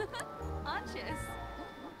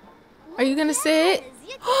 Are you gonna sit?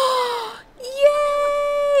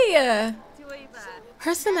 Yay!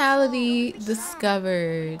 Personality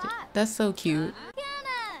discovered. That's so cute.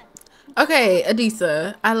 Okay,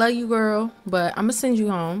 Adisa, I love you, girl, but I'm gonna send you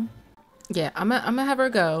home. Yeah, I'm gonna have her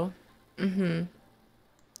go.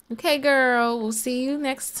 Okay, girl, we'll see you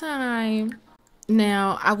next time.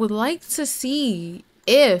 Now, I would like to see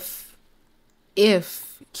if,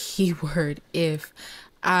 keyword if,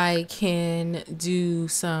 I can do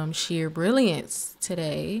some sheer brilliance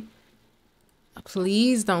today.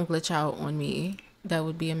 Please don't glitch out on me. That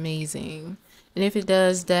would be amazing. And if it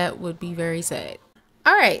does, that would be very sad.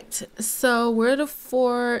 All right, so we're the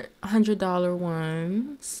 $400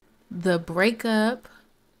 ones. The breakup.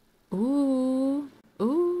 Ooh,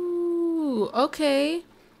 okay.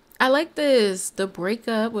 I like this. The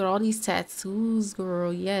breakup with all these tattoos,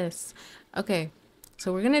 girl. Yes. Okay,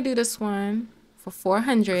 so we're gonna do this one for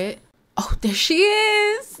 400. Oh, there she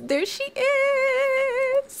is. There she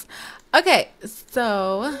is. Okay,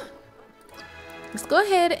 so let's go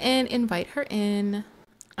ahead and invite her in.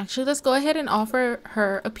 Actually, let's go ahead and offer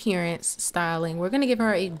her appearance styling. We're gonna give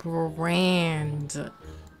her a brand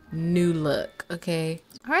new look. Okay.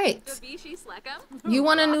 All right. You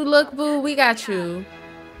want a new look, boo? We got you.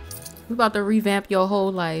 We're about to revamp your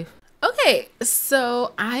whole life. Okay,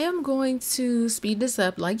 so I am going to speed this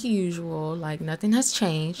up like usual, like nothing has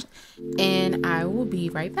changed, and I will be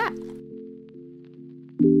right back.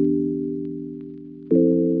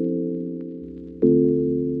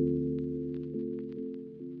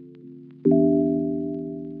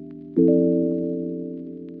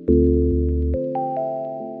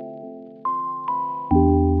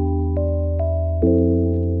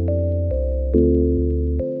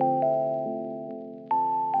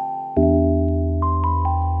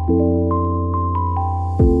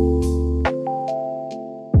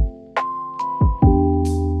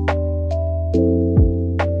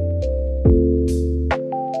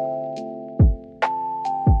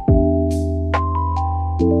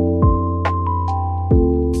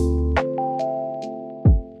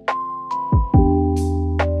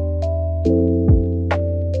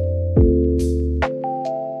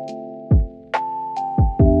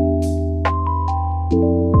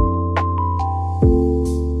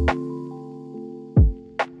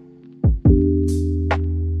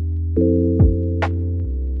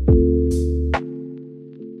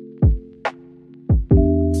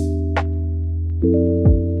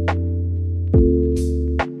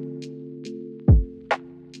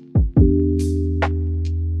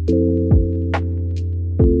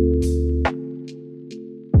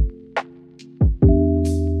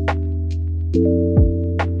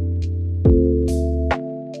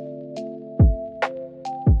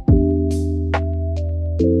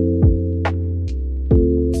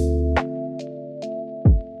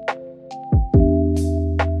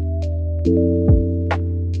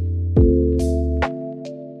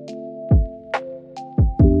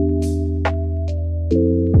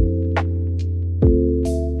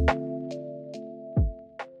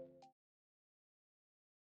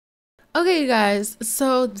 Okay, you guys,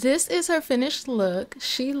 so this is her finished look.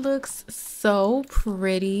 She looks so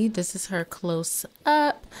pretty. This is her close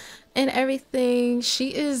up and everything.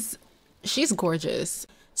 She's gorgeous.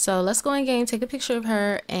 So let's go in game, take a picture of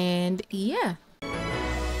her, and yeah.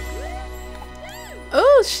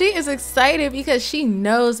 Oh, she is excited because she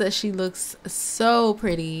knows that she looks so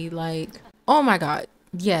pretty. Like, oh my God.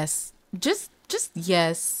 Yes. Just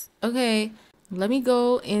yes. Okay. Let me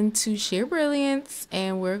go into Sheer Brilliance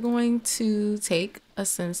and we're going to take a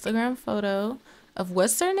Instagram photo of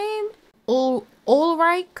what's her name?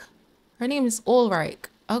 Ulrich? Her name is Ulrich.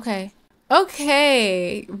 Okay.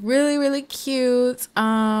 Okay. Really, really cute.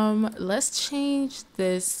 Let's change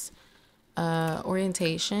this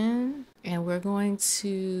orientation and we're going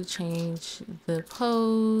to change the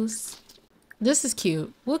pose. This is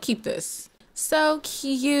cute. We'll keep this. So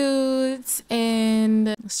cute. And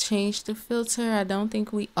let's change the filter. I don't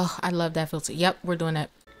think we, oh, I love that filter. Yep, we're doing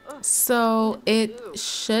that. So it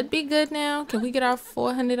should be good now. Can we get our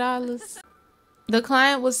 $400? The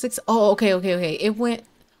client was oh, okay. It went,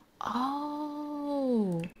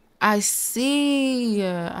 oh, I see.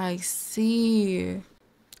 I see.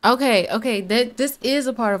 Okay, this is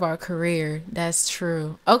a part of our career. That's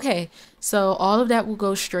true. Okay, so all of that will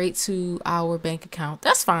go straight to our bank account.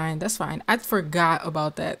 That's fine. That's fine. I forgot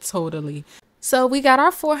about that totally. So we got our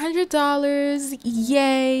 $400.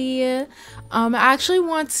 Yay. I actually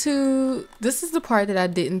want to, this is the part that I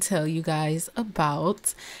didn't tell you guys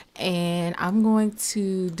about, and I'm going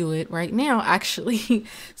to do it right now actually.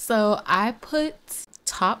 So I put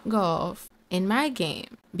Top Golf in my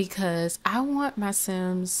game because I want my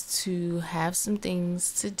Sims to have some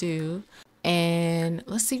things to do. And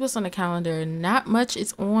let's see what's on the calendar. Not much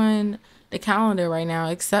is on the calendar right now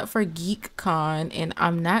except for GeekCon, and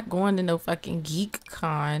I'm not going to no fucking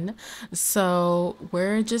GeekCon, so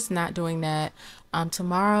we're just not doing that.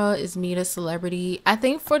 Tomorrow is Meet a Celebrity. I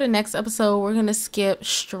think for the next episode we're gonna skip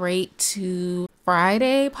straight to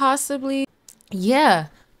Friday possibly. Yeah,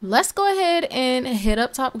 let's go ahead and hit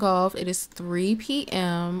up Top Golf. It is 3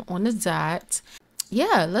 p.m. on the dot.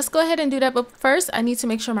 Yeah, let's go ahead and do that. But first, I need to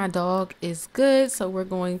make sure my dog is good. So we're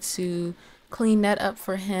going to clean that up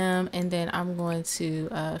for him. And then I'm going to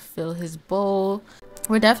fill his bowl.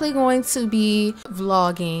 We're definitely going to be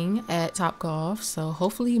vlogging at Top Golf. So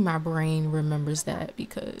hopefully my brain remembers that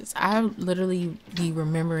because I literally be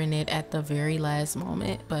remembering it at the very last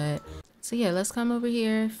moment. But so yeah, let's come over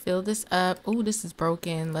here, fill this up. Oh, this is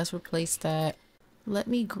broken. Let's replace that. Let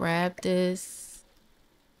me grab this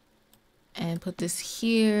and put this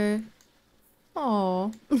here.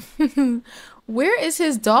 Oh, where is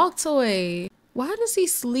his dog toy? Why does he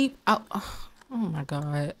sleep out? Oh my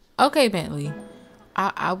God. Okay, Bentley,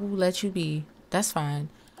 I will let you be. That's fine.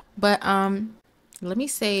 But let me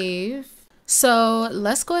save. So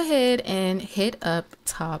let's go ahead and hit up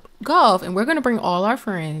Top Golf, and we're gonna bring all our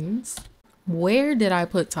friends. Where did I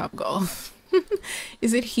put Top Golf?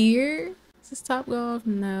 Is it here? Is this Top Golf?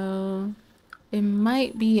 No, it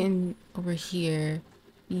might be in over here.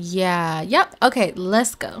 Yeah, yep. Okay,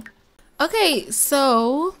 let's go. Okay,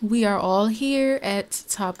 so we are all here at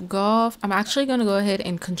Top Golf. I'm actually gonna go ahead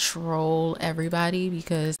and control everybody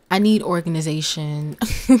because I need organization.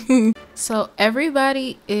 So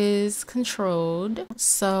everybody is controlled.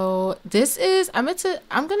 So this is, I'm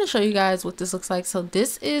gonna show you guys what this looks like. So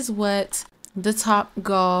this is what the Top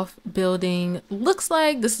Golf building looks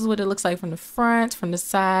like. This is what it looks like from the front, from the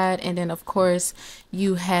side, and then of course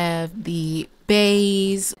you have the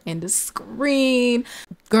bays and the screen.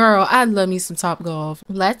 Girl, I love me some Top Golf.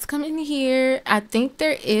 Let's come in here. I think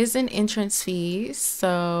there is an entrance fee,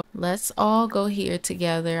 so let's all go here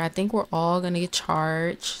together. I think we're all gonna get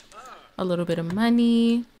charged a little bit of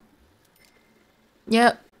money.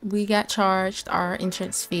 Yep, we got charged our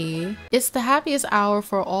entrance fee. It's the happiest hour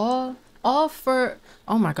for all for,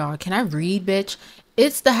 oh my God, can I read, bitch?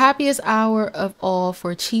 It's the happiest hour of all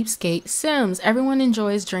for cheapskate Sims. Everyone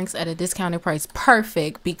enjoys drinks at a discounted price.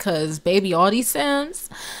 Perfect, because baby, all these Sims,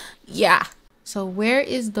 yeah. So where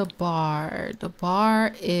is the bar? The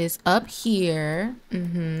bar is up here.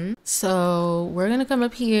 So we're gonna come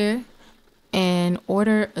up here and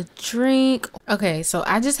order a drink. Okay, so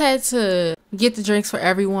I just had to get the drinks for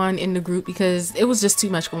everyone in the group because it was just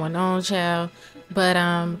too much going on, child. But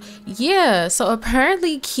yeah, so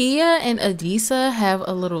apparently Kia and Adisa have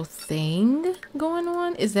a little thing going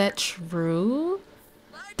on. Is that true?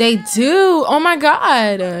 They do. Oh my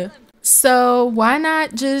God. So why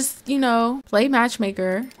not just, you know, play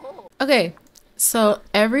matchmaker? Okay, so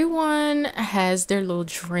everyone has their little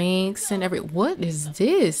drinks and what is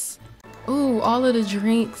this? Ooh, all of the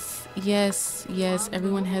drinks. Yes,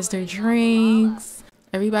 everyone has their drinks.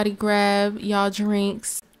 Everybody grab y'all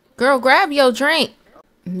drinks. Girl, grab your drink.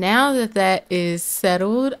 Now that that is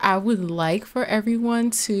settled, I would like for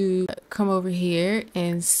everyone to come over here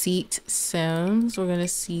and seat Sims. We're gonna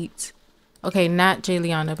seat, okay, not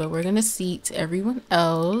Jayliana, but we're gonna seat everyone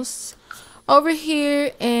else over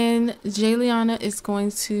here, and Jayliana is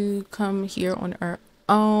going to come here on her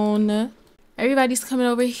own. Everybody's coming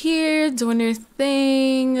over here doing their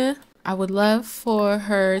thing. I would love for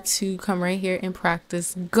her to come right here and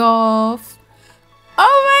practice golf.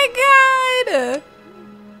 Oh my god!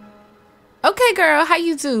 Okay, girl, how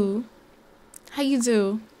you do? How you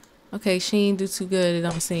do? Okay, she ain't do too good, it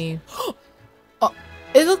don't seem. Oh,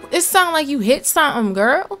 it sound like you hit something,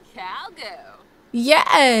 girl. Calgo.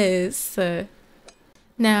 Yes.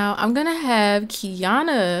 Now I'm gonna have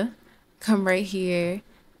Kiana come right here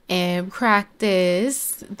and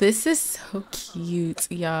practice. This is so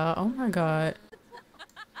cute, y'all. Oh my god.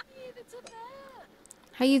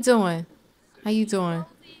 How you doing? How you doing?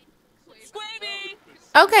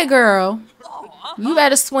 Okay, girl. You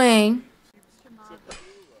better swing.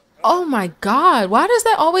 Oh my god. Why does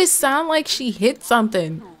that always sound like she hit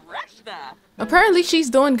something? Apparently she's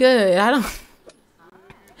doing good. I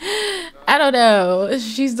don't know.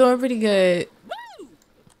 She's doing pretty good.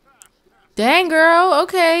 Dang, girl.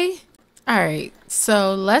 Okay. All right.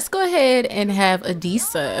 So let's go ahead and have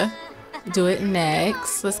Adisa do it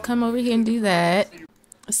next. Let's come over here and do that.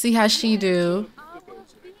 See how she do.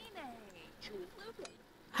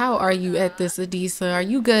 How are you at this, Adisa? Are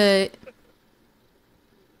you good?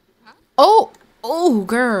 Oh, oh,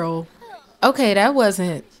 girl. Okay, that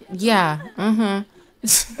wasn't. Yeah.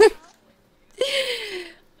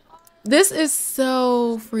 This is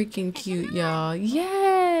so freaking cute, y'all.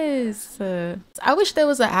 Yes. I wish there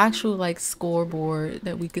was an actual like scoreboard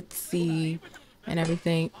that we could see and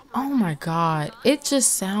everything. Oh my god. It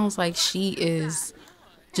just sounds like she is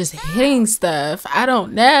just hitting stuff. I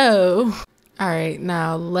don't know. All right,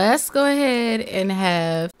 now let's go ahead and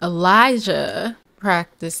have Elijah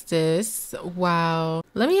practice this. Wow.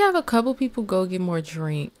 Let me have a couple people go get more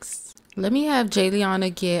drinks. Let me have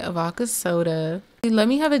Jayliana get a vodka soda. Let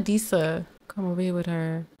me have Adisa come over here with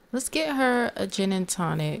her. Let's get her a gin and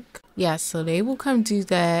tonic. Yeah, so they will come do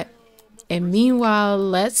that. And meanwhile,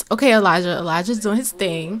 let's... Okay, Elijah. Elijah's doing his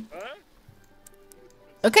thing.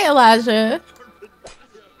 Okay, Elijah.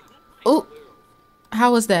 Oh,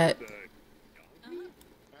 how was that?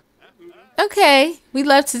 Okay, we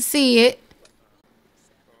love to see it.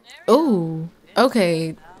 Oh,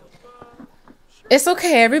 okay. It's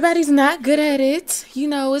okay. Everybody's not good at it. You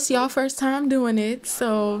know, it's y'all first time doing it,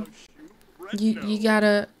 so you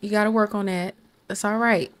gotta work on that. That's all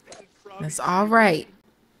right. That's all right.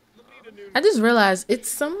 I just realized it's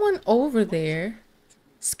someone over there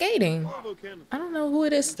skating. I don't know who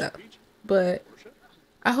it is though, but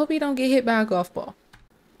I hope he don't get hit by a golf ball.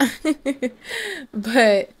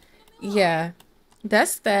 But yeah,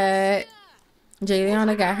 that's that.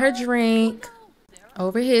 Jayliana got her drink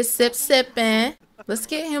over here sipping. Let's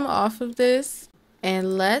get him off of this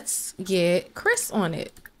and let's get Chris on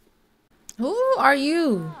it. Who are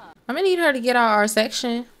you? I'm gonna need her to get out our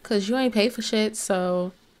section because you ain't paid for shit,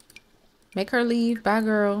 so make her leave. Bye,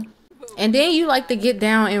 girl. And then you like to get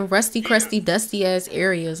down in rusty, crusty, dusty ass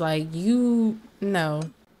areas. Like, you know.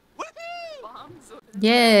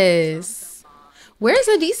 Yes. Where's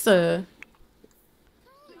Adisa?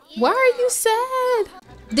 Why are you sad?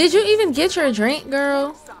 Did you even get your drink,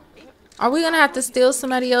 girl? Are we gonna have to steal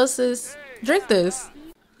somebody else's? Drink this.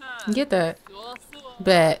 Get that.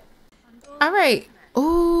 Bet. All right.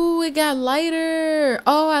 Oh, it got lighter.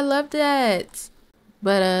 Oh, I love that.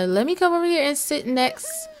 But let me come over here and sit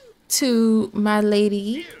next to my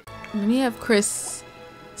lady. Let me have Chris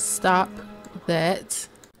stop that.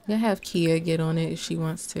 I'm gonna have Kia get on it if she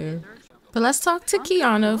wants to. But let's talk to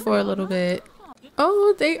Kiana for a little bit.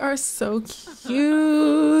 Oh, they are so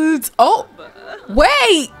cute. Oh,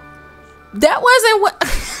 wait. That wasn't what...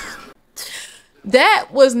 That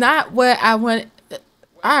was not what I wanted.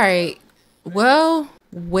 All right. Well,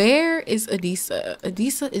 where is Adisa?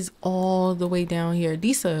 Adisa is all the way down here.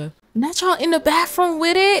 Adisa, not y'all in the bathroom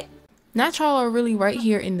with it? Not y'all are really right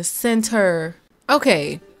here in the center.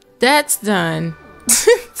 Okay, that's done.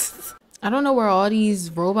 I don't know where all these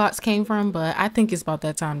robots came from, but I think it's about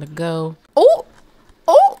that time to go. Oh,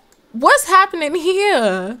 oh, what's happening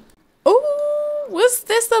here? Oh, what's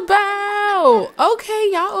this about? Okay,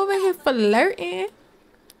 y'all over here flirting.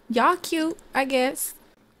 Y'all cute, I guess.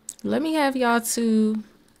 Let me have y'all two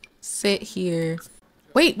sit here.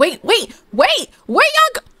 Wait, where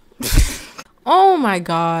y'all go? Oh my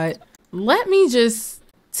God. Let me just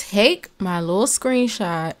take my little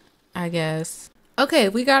screenshot, I guess. Okay,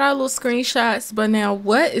 we got our little screenshots, but now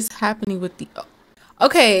what is happening with the...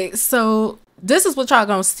 Okay, so this is what y'all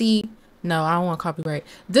gonna see. No, I don't want copyright.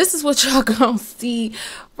 This is what y'all gonna see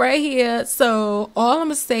right here. So all I'm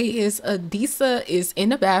gonna say is Adisa is in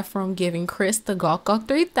the bathroom giving Chris the Gawk Gawk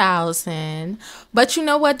 3000. But you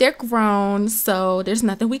know what? They're grown, so there's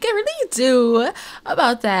nothing we can really do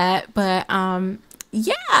about that. But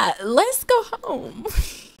yeah, let's go home.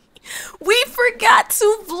 We forgot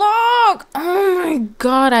to vlog. Oh my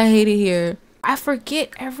god, I hate it here. I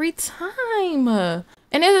forget every time.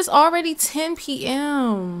 And it is already 10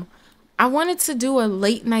 p.m. I wanted to do a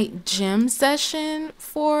late night gym session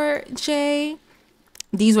for Jay.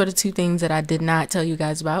 These were the two things that I did not tell you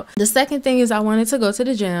guys about. The second thing is I wanted to go to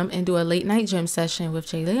the gym and do a late night gym session with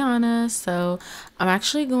Jayliana. So I'm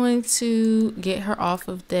actually going to get her off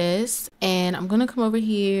of this and I'm going to come over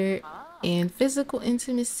here in physical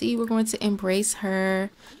intimacy. We're going to embrace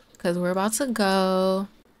her because we're about to go.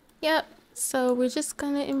 Yep. So we're just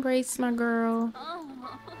going to embrace my girl.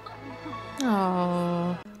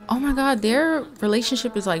 Oh. Oh my god, their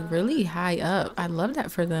relationship is like really high up. I love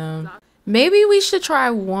that for them. Maybe we should try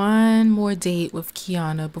one more date with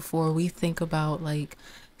Kiana before we think about like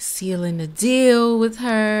sealing the deal with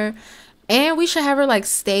her. And we should have her like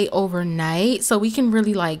stay overnight so we can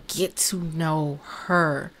really like get to know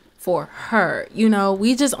her for her. You know,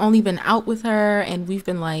 we just only been out with her and we've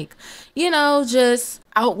been like, you know, just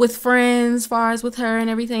out with friends, far as with her and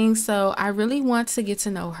everything. So I really want to get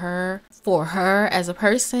to know her for her as a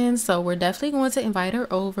person. So we're definitely going to invite her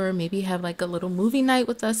over, maybe have like a little movie night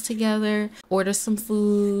with us together, order some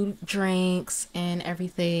food, drinks and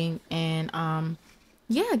everything. And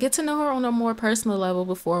yeah, get to know her on a more personal level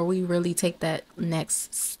before we really take that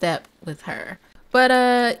next step with her.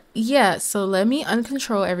 But yeah, so let me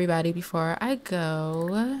uncontrol everybody before I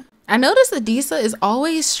go. I noticed Adisa is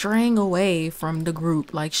always straying away from the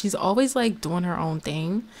group. Like she's always like doing her own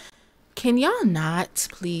thing. Can y'all not,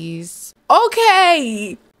 please?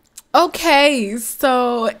 Okay. Okay,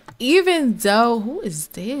 so even though, who is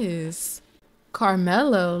this?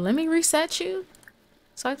 Carmelo, let me reset you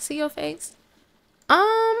so I can see your face.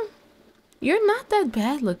 You're not that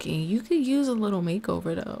bad looking. You could use a little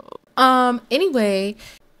makeover though. Anyway,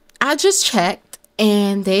 I just checked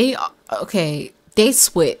and they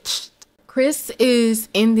switched. Chris is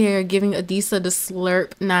in there giving Adisa the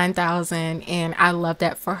Slurp 9000 and I love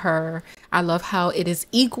that for her. I love how it is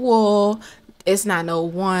equal. It's not no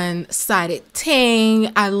one-sided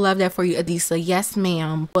thing. I love that for you, Adisa. Yes,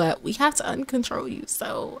 ma'am. But we have to uncontrol you.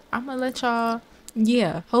 So I'm gonna let y'all,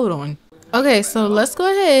 yeah, hold on. Okay, so let's go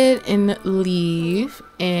ahead and leave.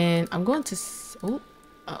 And I'm going to, oh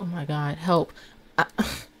my God, help.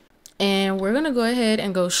 And we're gonna go ahead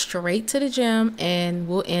and go straight to the gym and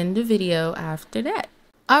we'll end the video after that.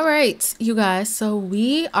 All right, you guys, so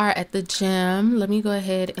we are at the gym. Let me go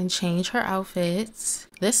ahead and change her outfits.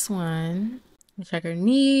 This one, check her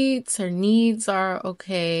needs. Her needs are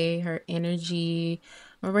okay. Her energy,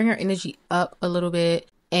 I'm gonna bring her energy up a little bit.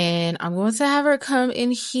 And I'm going to have her come in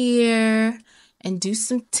here and do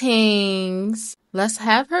some things. Let's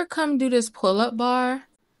have her come do this pull-up bar.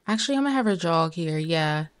 Actually, I'm gonna have her jog here.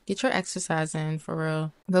 Yeah, get your exercise in for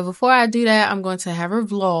real. But before I do that, I'm going to have her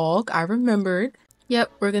vlog. I remembered.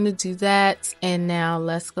 Yep, we're gonna do that. And now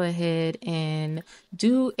let's go ahead and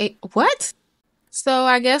do a what? So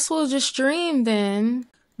I guess we'll just stream then.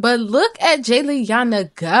 But look at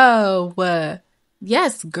Jayliana go.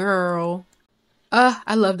 Yes, girl.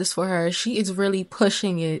 I love this for her. She is really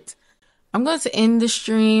pushing it. I'm going to end the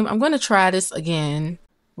stream. I'm going to try this again.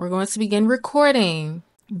 We're going to begin recording.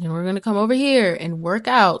 Then we're going to come over here and work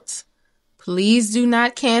out. Please do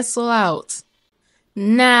not cancel out.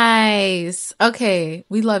 Nice. Okay,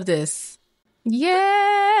 we love this.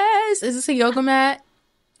 Yes. Is this a yoga mat?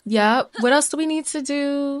 Yep. What else do we need to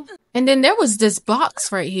do? And then there was this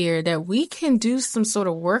box right here that we can do some sort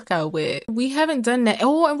of workout with. We haven't done that.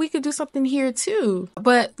 Oh, and we could do something here too.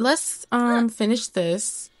 But let's finish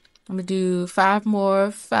this. I'm gonna do 5 more.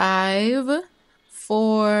 5,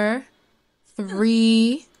 4,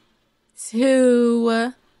 3,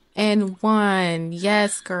 2, and 1.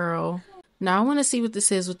 Yes, girl. Now I want to see what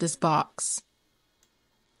this is with this box.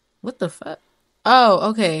 What the fuck? Oh,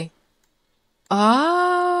 okay.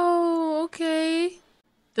 Oh, okay.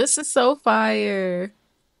 This is so fire.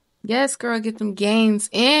 Yes, girl, get them gains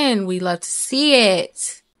in. We love to see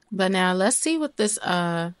it. But now let's see what this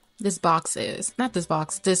this box is. Not this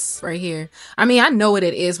box, this right here. I mean, I know what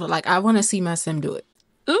it is, but like I want to see my sim do it.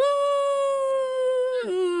 Ooh.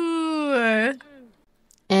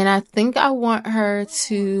 And I think I want her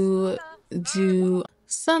to do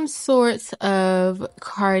some sort of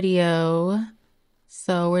cardio.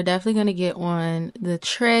 So we're definitely going to get on the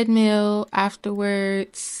treadmill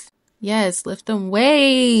afterwards. Yes, lift them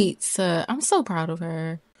weights. I'm so proud of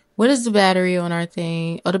her. What is the battery on our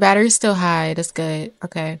thing? Oh, the battery's still high. That's good.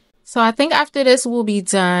 Okay. So I think after this, we'll be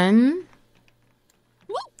done.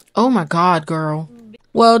 Oh my God, girl.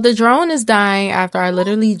 Well, the drone is dying after I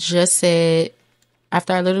literally just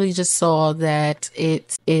saw that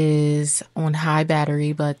it is on high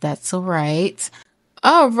battery, but that's all right.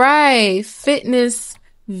 All right, fitness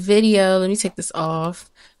video. Let me take this off.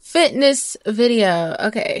 Fitness video.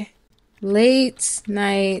 Okay. Late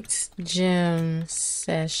night gym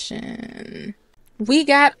session. We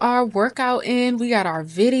got our workout in. We got our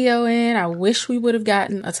video in. I wish we would have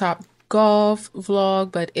gotten a Top Golf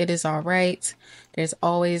vlog, but it is all right. There's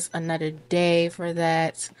always another day for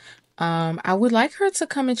that. I would like her to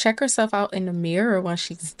come and check herself out in the mirror when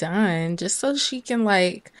she's done, just so she can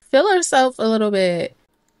like feel herself a little bit.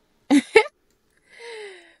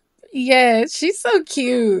 Yeah, she's so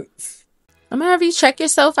cute. I'm gonna have you check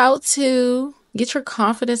yourself out too. Get your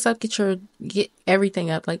confidence up, get everything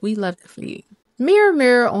up. Like, we love it for you. Mirror,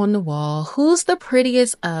 mirror on the wall, who's the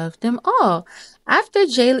prettiest of them all? After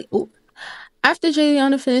Jayliana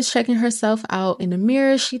finished checking herself out in the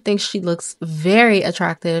mirror, she thinks she looks very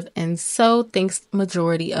attractive, and so thinks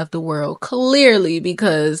majority of the world. Clearly,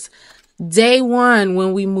 because day one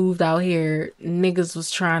when we moved out here, niggas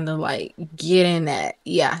was trying to like get in that.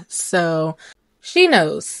 Yeah, so she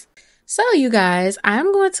knows. So you guys,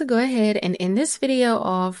 I'm going to go ahead and end this video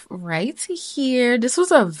off right here. This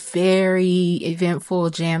was a very eventful,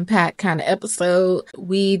 jam-packed kind of episode.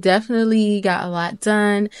 We definitely got a lot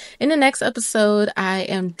done. In the next episode, I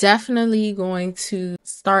am definitely going to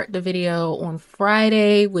start the video on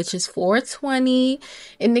Friday, which is 420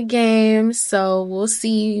 in the game. So we'll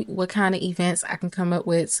see what kind of events I can come up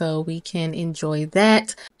with so we can enjoy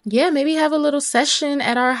that. Yeah, maybe have a little session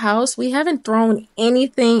at our house. We haven't thrown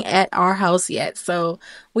anything at our house yet, so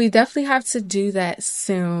we definitely have to do that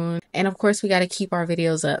soon. And of course, we got to keep our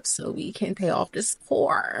videos up so we can pay off this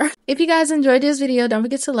poor. If you guys enjoyed this video, don't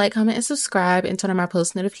forget to like, comment, and subscribe, and turn on my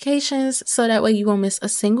post notifications so that way you won't miss a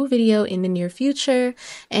single video in the near future.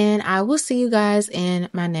 And I will see you guys in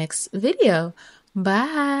my next video.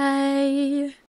 Bye!